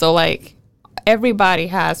 Okay. So like everybody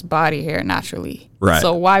has body hair naturally. Right.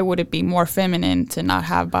 So why would it be more feminine to not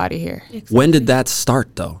have body hair? When did that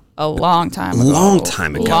start, though? A long time ago. Long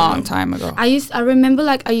time ago. Long time ago. I remember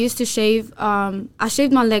like I used to shave. I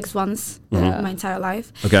shaved my legs once my entire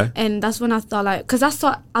life. Okay. And that's when I thought like, cause I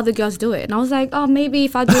saw other girls do it, and I was like, oh, maybe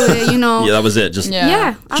if I do it, you know. Yeah, that was it. Just Yeah.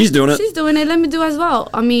 Yeah, She's doing it. She's doing it. Let me do it as well.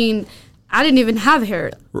 I mean, I didn't even have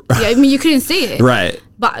hair. Yeah, I mean, you couldn't see it. right.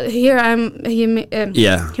 But here I'm.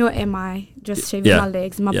 Yeah. Here am I, just shaving Yeah. my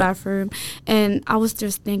legs in my Yeah. bathroom, and I was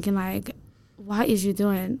just thinking like, what is you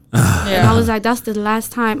doing? Ah. And I was like, that's the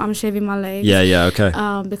last time I'm shaving my legs. Yeah. Yeah. Okay.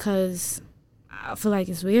 Because I feel like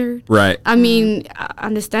it's weird. right. I mean, I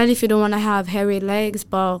understand if you don't want to have hairy legs,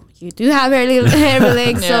 but you do have hairy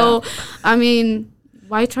legs. So, I mean,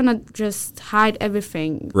 why trying to just hide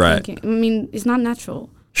everything? Right. I mean, it's not natural.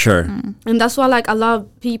 Sure. And that's why, like, I love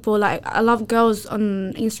people, like, I love girls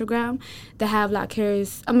on Instagram that have, like,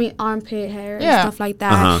 hairs, I mean, armpit hair and Yeah. stuff like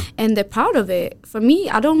that. Uh-huh. And they're proud of it. For me,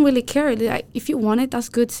 I don't really care. Like, if you want it, that's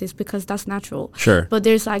good, sis, because that's natural. Sure. But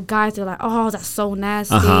there's, like, guys that are like, oh, that's so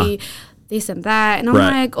nasty. Uh-huh. This and that. And I'm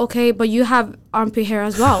Right. like, okay, but you have armpit hair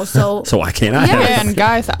as well. So, So why can't I? Yeah. have it? And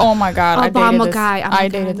guys, oh my God, Oh, I but I'm dated a this guy, I'm a I guy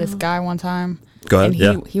dated this now. guy one time. Go ahead. And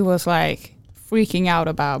Yeah. he was like freaking out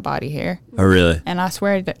about body hair. Oh, really? And I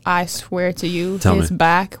swear to you, Tell his me.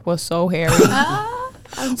 back was so hairy.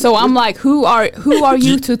 So I'm like, who are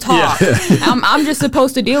you to talk? I'm just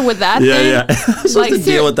supposed to deal with that. Yeah. thing? Yeah. I'm supposed Like, to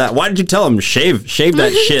deal with that. Why did you tell him shave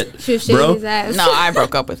that shit, should shave bro? his ass. No, I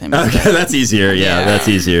broke up with him. Okay, that's easier. Yeah, Yeah. that's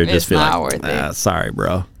easier. It's Just be not like, worth it. sorry,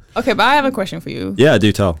 bro. Okay, but I have a question for you. Yeah,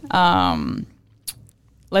 do tell.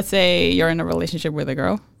 Let's say you're in a relationship with a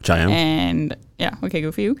girl. Which I am. And yeah, okay,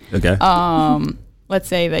 good for you. Okay. Let's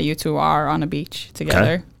say that you two are on a beach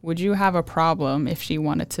together. Would you have a problem if she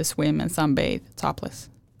wanted to swim and sunbathe topless?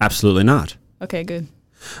 Absolutely not. Okay, good.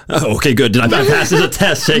 Oh, okay, good. Did I pass the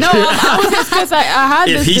test? No, I was just because I had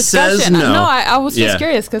If this he discussion. says no. I was just Yeah.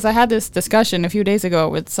 curious because I had this discussion a few days ago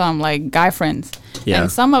with some like guy friends, Yeah.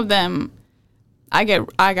 and some of them, I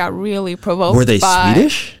got really provoked. Were they by,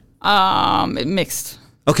 Swedish? Mixed.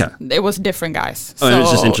 Okay. It was different guys. Oh, I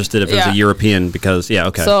was just So, interested if it was yeah. a European because, yeah,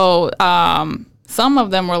 okay. So some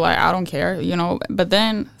of them were like, I don't care, you know, but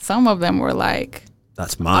then some of them were like,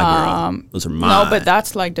 that's my girl. Those are mine. no, but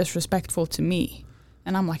that's like disrespectful to me.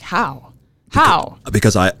 And I'm like, how? How?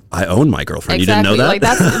 Because I own my girlfriend. Exactly. You didn't know that? Like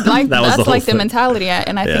that's like That was that's the whole like the thing. mentality,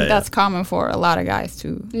 and I think Yeah. that's common for a lot of guys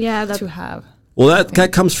to have. Well,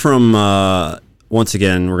 that comes from once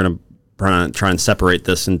again, we're gonna try and separate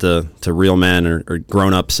this into real men or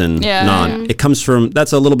grown-ups and non. It comes from,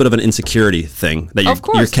 that's a little bit of an insecurity thing that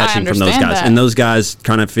you're catching from those guys. And those guys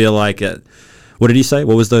kind of feel like what did he say?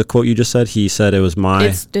 What was the quote you just said? He said it was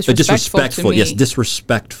It's disrespectful to me. Yes,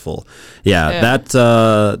 disrespectful. Yeah.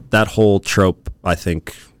 That whole trope, I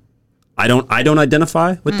think, I don't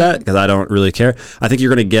identify with that because I don't really care. I think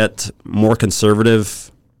you're going to get more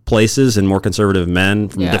conservative places and more conservative men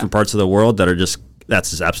from different parts of the world that are that's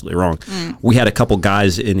just absolutely wrong. We had a couple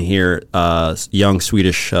guys in here, young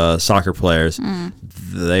Swedish soccer players.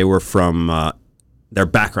 They were from their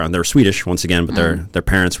background. They were Swedish once again, but their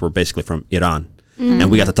parents were basically from Iran.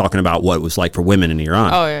 And we got to talking about what it was like for women in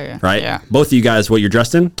Iran. Oh yeah. Right? Yeah. Both of you guys, what you're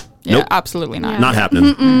dressed in? Yeah, Nope. absolutely not. Not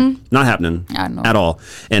happening. Not happening at all.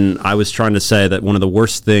 And I was trying to say that one of the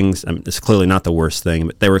worst things, I mean, it's clearly not the worst thing,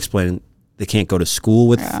 but they were explaining they can't go to school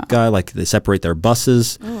with a guy, like they separate their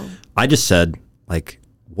buses. I just said, like,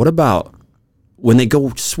 what about when they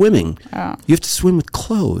go swimming? You have to swim with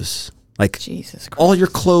clothes. Like, Jesus Christ. all your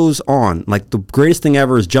clothes on. Like, the greatest thing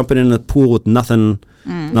ever is jumping in the pool with nothing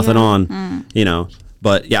on, you know.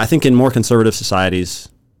 But, yeah, I think in more conservative societies,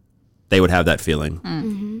 they would have that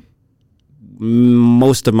feeling.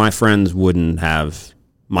 Most of my friends wouldn't have,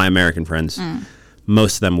 my American friends,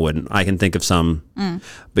 most of them wouldn't. I can think of some.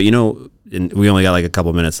 But, you know, we only got like a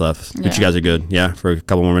couple minutes left. But you guys are good, for a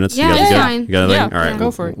couple more minutes? Yeah, you guys it's good? fine. You got anything? All right,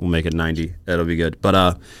 go for it. We'll make it 90. That'll be good.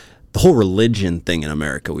 But the whole religion thing in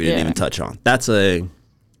America, we didn't even touch on.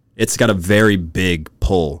 It's got a very big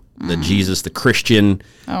pull. The Jesus, the Christian,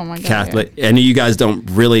 Catholic. And you guys don't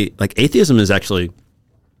really, like, atheism is actually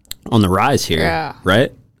on the rise here,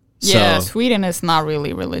 right? Yeah, So, Sweden is not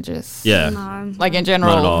really religious. yeah. Like in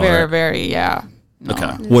general, Not at all, very, right? very, no.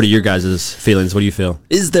 Okay. What are your guys' feelings? What do you feel?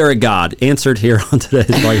 Is there a God? Answered here on today's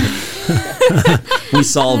podcast. We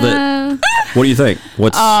solve it. What do you think?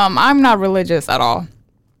 I'm not religious at all.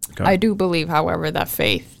 Okay. I do believe, however, that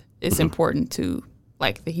faith is important to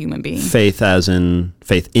like the human being. Faith as in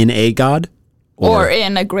faith in a God? Or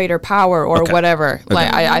in a greater power or whatever.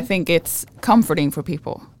 Like I think it's comforting for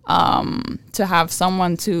people to have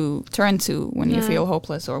someone to turn to when you feel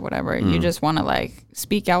hopeless or whatever. You just want to like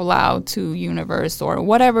speak out loud to universe or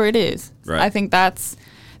whatever it is. Right. I think that's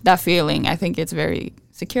that feeling. I think it's very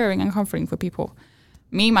securing and comforting for people.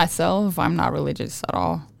 Me, myself, I'm not religious at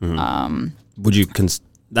all. Would you,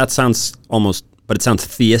 that sounds almost, but it sounds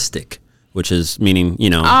theistic, which is meaning, you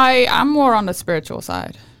know. I'm more on the spiritual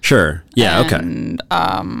side. Sure. Yeah. And,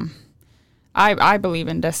 I believe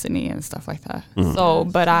in destiny and stuff like that. So,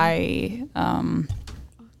 but and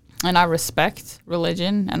I respect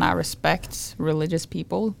religion and I respect religious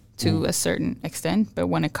people to a certain extent. But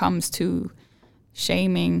when it comes to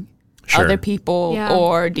shaming other people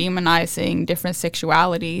or demonizing different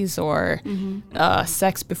sexualities or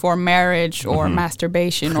sex before marriage or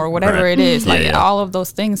masturbation or whatever it is, like all of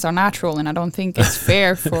those things are natural, and I don't think it's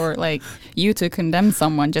fair for like you to condemn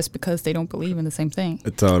someone just because they don't believe in the same thing.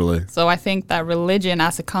 Totally. So I think that religion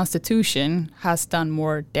as a constitution has done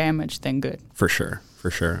more damage than good. For sure. For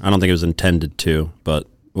sure. I don't think it was intended to, but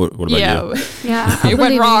what about you? Yeah, I it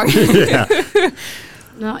went wrong.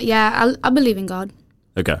 No, I believe in God.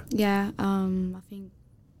 Okay. Yeah, I think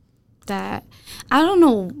that I don't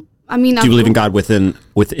know. I mean, do you believe in God within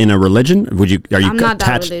a religion? Are you I'm not that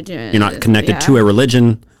attached? religion. You're not connected to a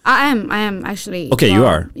religion. I am actually. Okay, you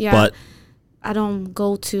are. Yeah, but I don't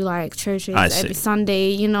go to like churches I see. every Sunday.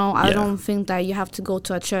 You know, I don't think that you have to go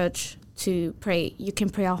to a church to pray. You can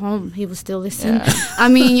pray at home. He will still listen. Yeah. I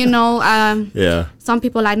mean, you know, some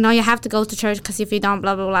people like, no, you have to go to church because if you don't,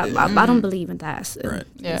 blah, blah, blah. I don't believe in that. Right.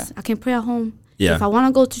 Yeah. I can pray at home. Yeah. If I want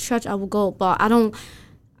to go to church, I will go. But I don't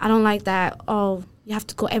like that, oh, you have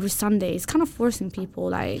to go every Sunday. It's kind of forcing people,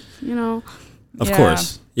 like, you know. Of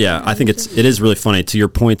course. Yeah, I think it is really funny. To your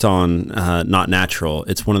point on not natural,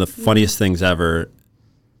 it's one of the funniest things ever.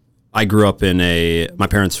 I grew up my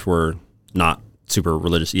parents were not super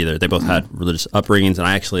religious either. They both had religious upbringings, and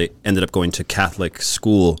I actually ended up going to Catholic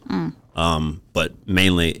school. But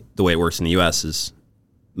mainly the way it works in the U.S. is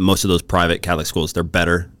most of those private Catholic schools, they're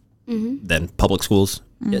better than public schools,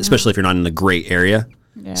 especially if you're not in the gray area.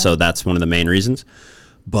 Yeah. So that's one of the main reasons.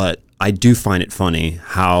 But I do find it funny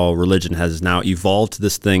how religion has now evolved to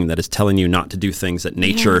this thing that is telling you not to do things that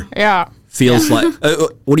nature feels like.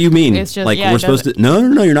 What do you mean? It's just, like we're supposed to?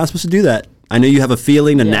 No, you're not supposed to do that. I know you have a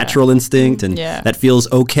feeling, a natural instinct, and that feels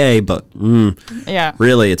okay, but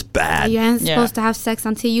really, it's bad. You ain't supposed to have sex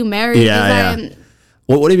until you marry.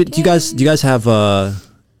 What do you guys have?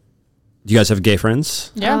 Do you guys have gay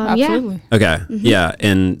friends? Yeah, absolutely. Okay, yeah,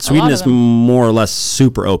 and Sweden is more or less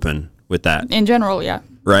super open with that. In general, yeah.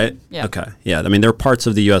 Right? Yeah. Okay, yeah. I mean, there are parts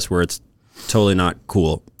of the U.S. where it's totally not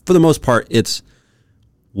cool. For the most part, it's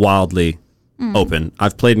wildly open.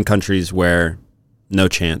 I've played in countries where no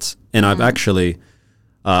chance, and I've actually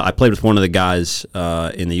I played with one of the guys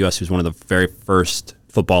in the U.S. who's one of the very first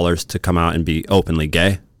footballers to come out and be openly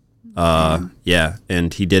gay. Yeah,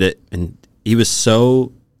 and he did it, and he was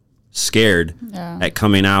so scared at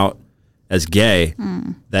coming out as gay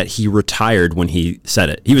that he retired when he said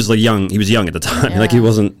it. He was young at the time. Like he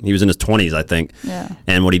was in his 20s, I think. Yeah.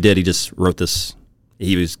 And what he did, he just wrote this.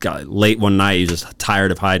 He got late one night. He was just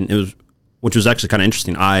tired of hiding. Which was actually kind of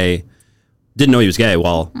interesting. I didn't know he was gay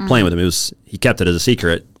while playing with him. He kept it as a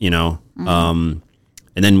secret, you know. And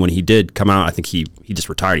then when he did come out, I think he just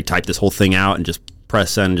retired. He typed this whole thing out and just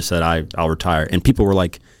pressed send and just said, I'll retire. And people were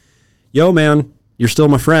like, yo, man, you're still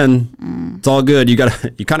my friend. It's all good. You kind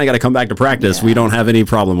of got to come back to practice. Yeah. We don't have any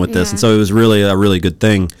problem with this. And so it was really a really good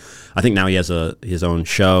thing. I think now he has his own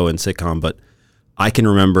show and sitcom, but I can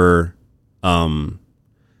remember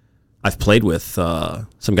I've played with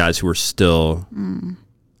some guys who were still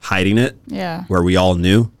hiding it. Yeah. Where we all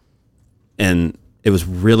knew. And it was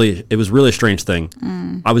really a strange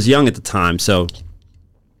thing. I was young at the time, so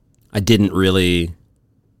I didn't really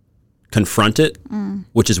confront it,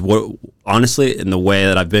 which is what, honestly, in the way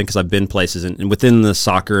that I've been, because I've been places and within the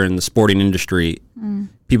soccer and the sporting industry,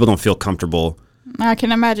 people don't feel comfortable. I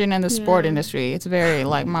can imagine in the sport industry, it's very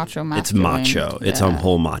like macho masculine. It's macho. It's a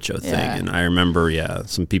whole macho thing. And I remember,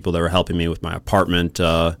 some people that were helping me with my apartment,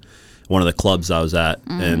 one of the clubs I was at,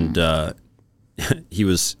 and he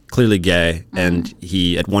was clearly gay, and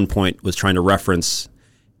he at one point was trying to reference,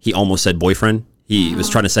 he almost said boyfriend. He was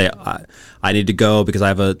trying to say, I need to go because I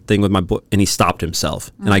have a thing with my boy, and he stopped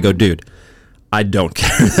himself. And I go, dude, I don't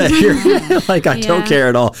care that you're like, I don't care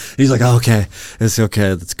at all. He's like, oh, okay, it's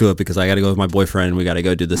okay, that's good because I got to go with my boyfriend and we got to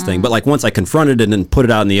go do this thing. But like once I confronted it and put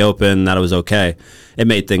it out in the open that it was okay, it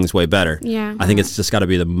made things way better. Yeah. I think it's just got to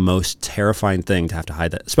be the most terrifying thing to have to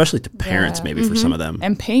hide that, especially to parents maybe for some of them.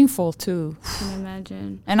 And painful too. I can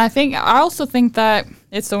imagine. And I also think that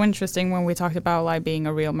it's so interesting when we talked about like being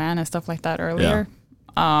a real man and stuff like that earlier.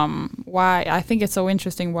 Why I think it's so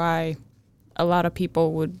interesting why a lot of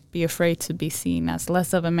people would be afraid to be seen as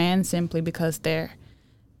less of a man simply because they're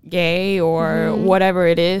gay or whatever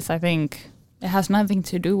it is. I think it has nothing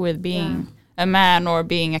to do with being a man or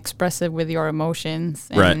being expressive with your emotions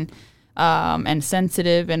and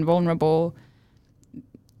sensitive and vulnerable.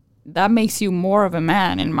 That makes you more of a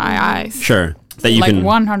man in my eyes. Sure. That you like can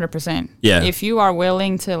 100%. Yeah. If you are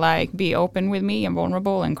willing to like be open with me and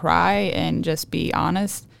vulnerable and cry and just be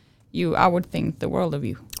honest, I would think the world of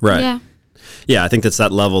you. Right. Yeah. Yeah, I think that's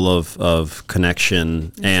that level of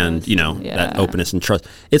connection and, that openness and trust.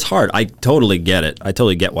 It's hard. I totally get it. I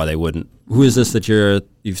totally get why they wouldn't. Who is this that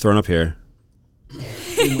you've thrown up here?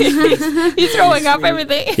 He's throwing up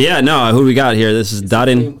everything. Yeah, no, who we got here? This is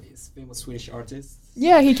Darin. He's a famous Swedish artist.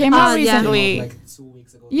 Yeah, he came out recently. Like 2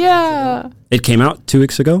 weeks ago. Yeah. It came out 2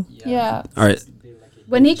 weeks ago? Yeah. All right.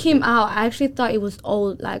 When he came out, I actually thought it was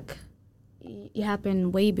old, like it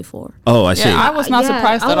happened way before. Oh, I see. Yeah, I was not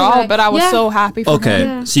surprised at all, but I was so happy for him.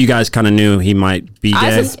 Okay, so you guys kind of knew he might be gay?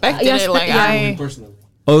 I suspected it. Like I personally.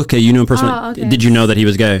 Okay, you knew him personally. Oh, okay. Did you know that he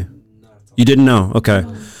was gay? No. You didn't know? Okay.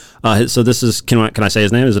 So this is, can I say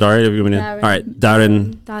his name? Is it all right? All right,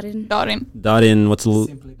 Darin. What's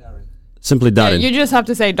the... Simply Darin. Yeah, you just have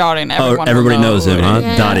to say Darin. Everybody knows him, huh?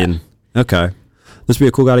 Yeah. Darin. Okay. This would be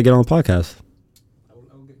a cool guy to get on the podcast.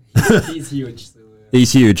 He's huge. So,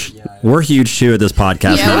 he's huge. Yeah. We're huge too at this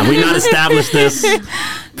podcast, man. We not established this,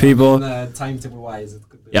 people. Timetable-wise, it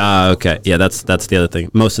could be. Yeah, okay. Yeah, that's the other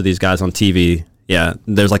thing. Most of these guys on TV,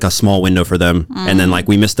 there's like a small window for them, and then like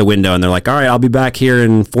we missed the window, and they're like, "All right, I'll be back here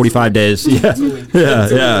in 45 days."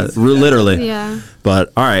 Yeah, literally. Yeah.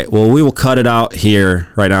 But all right, well, we will cut it out here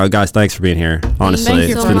right now, guys. Thanks for being here.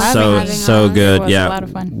 Honestly, it's been so good. Yeah, a lot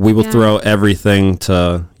of fun. We will throw everything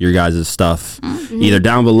to your guys' stuff either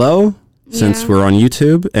down below since we're on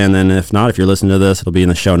YouTube, and then if not, if you're listening to this, it'll be in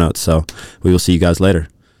the show notes. So we will see you guys later.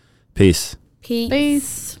 Peace.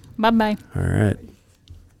 Peace. Bye bye. All right.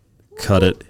 Cut it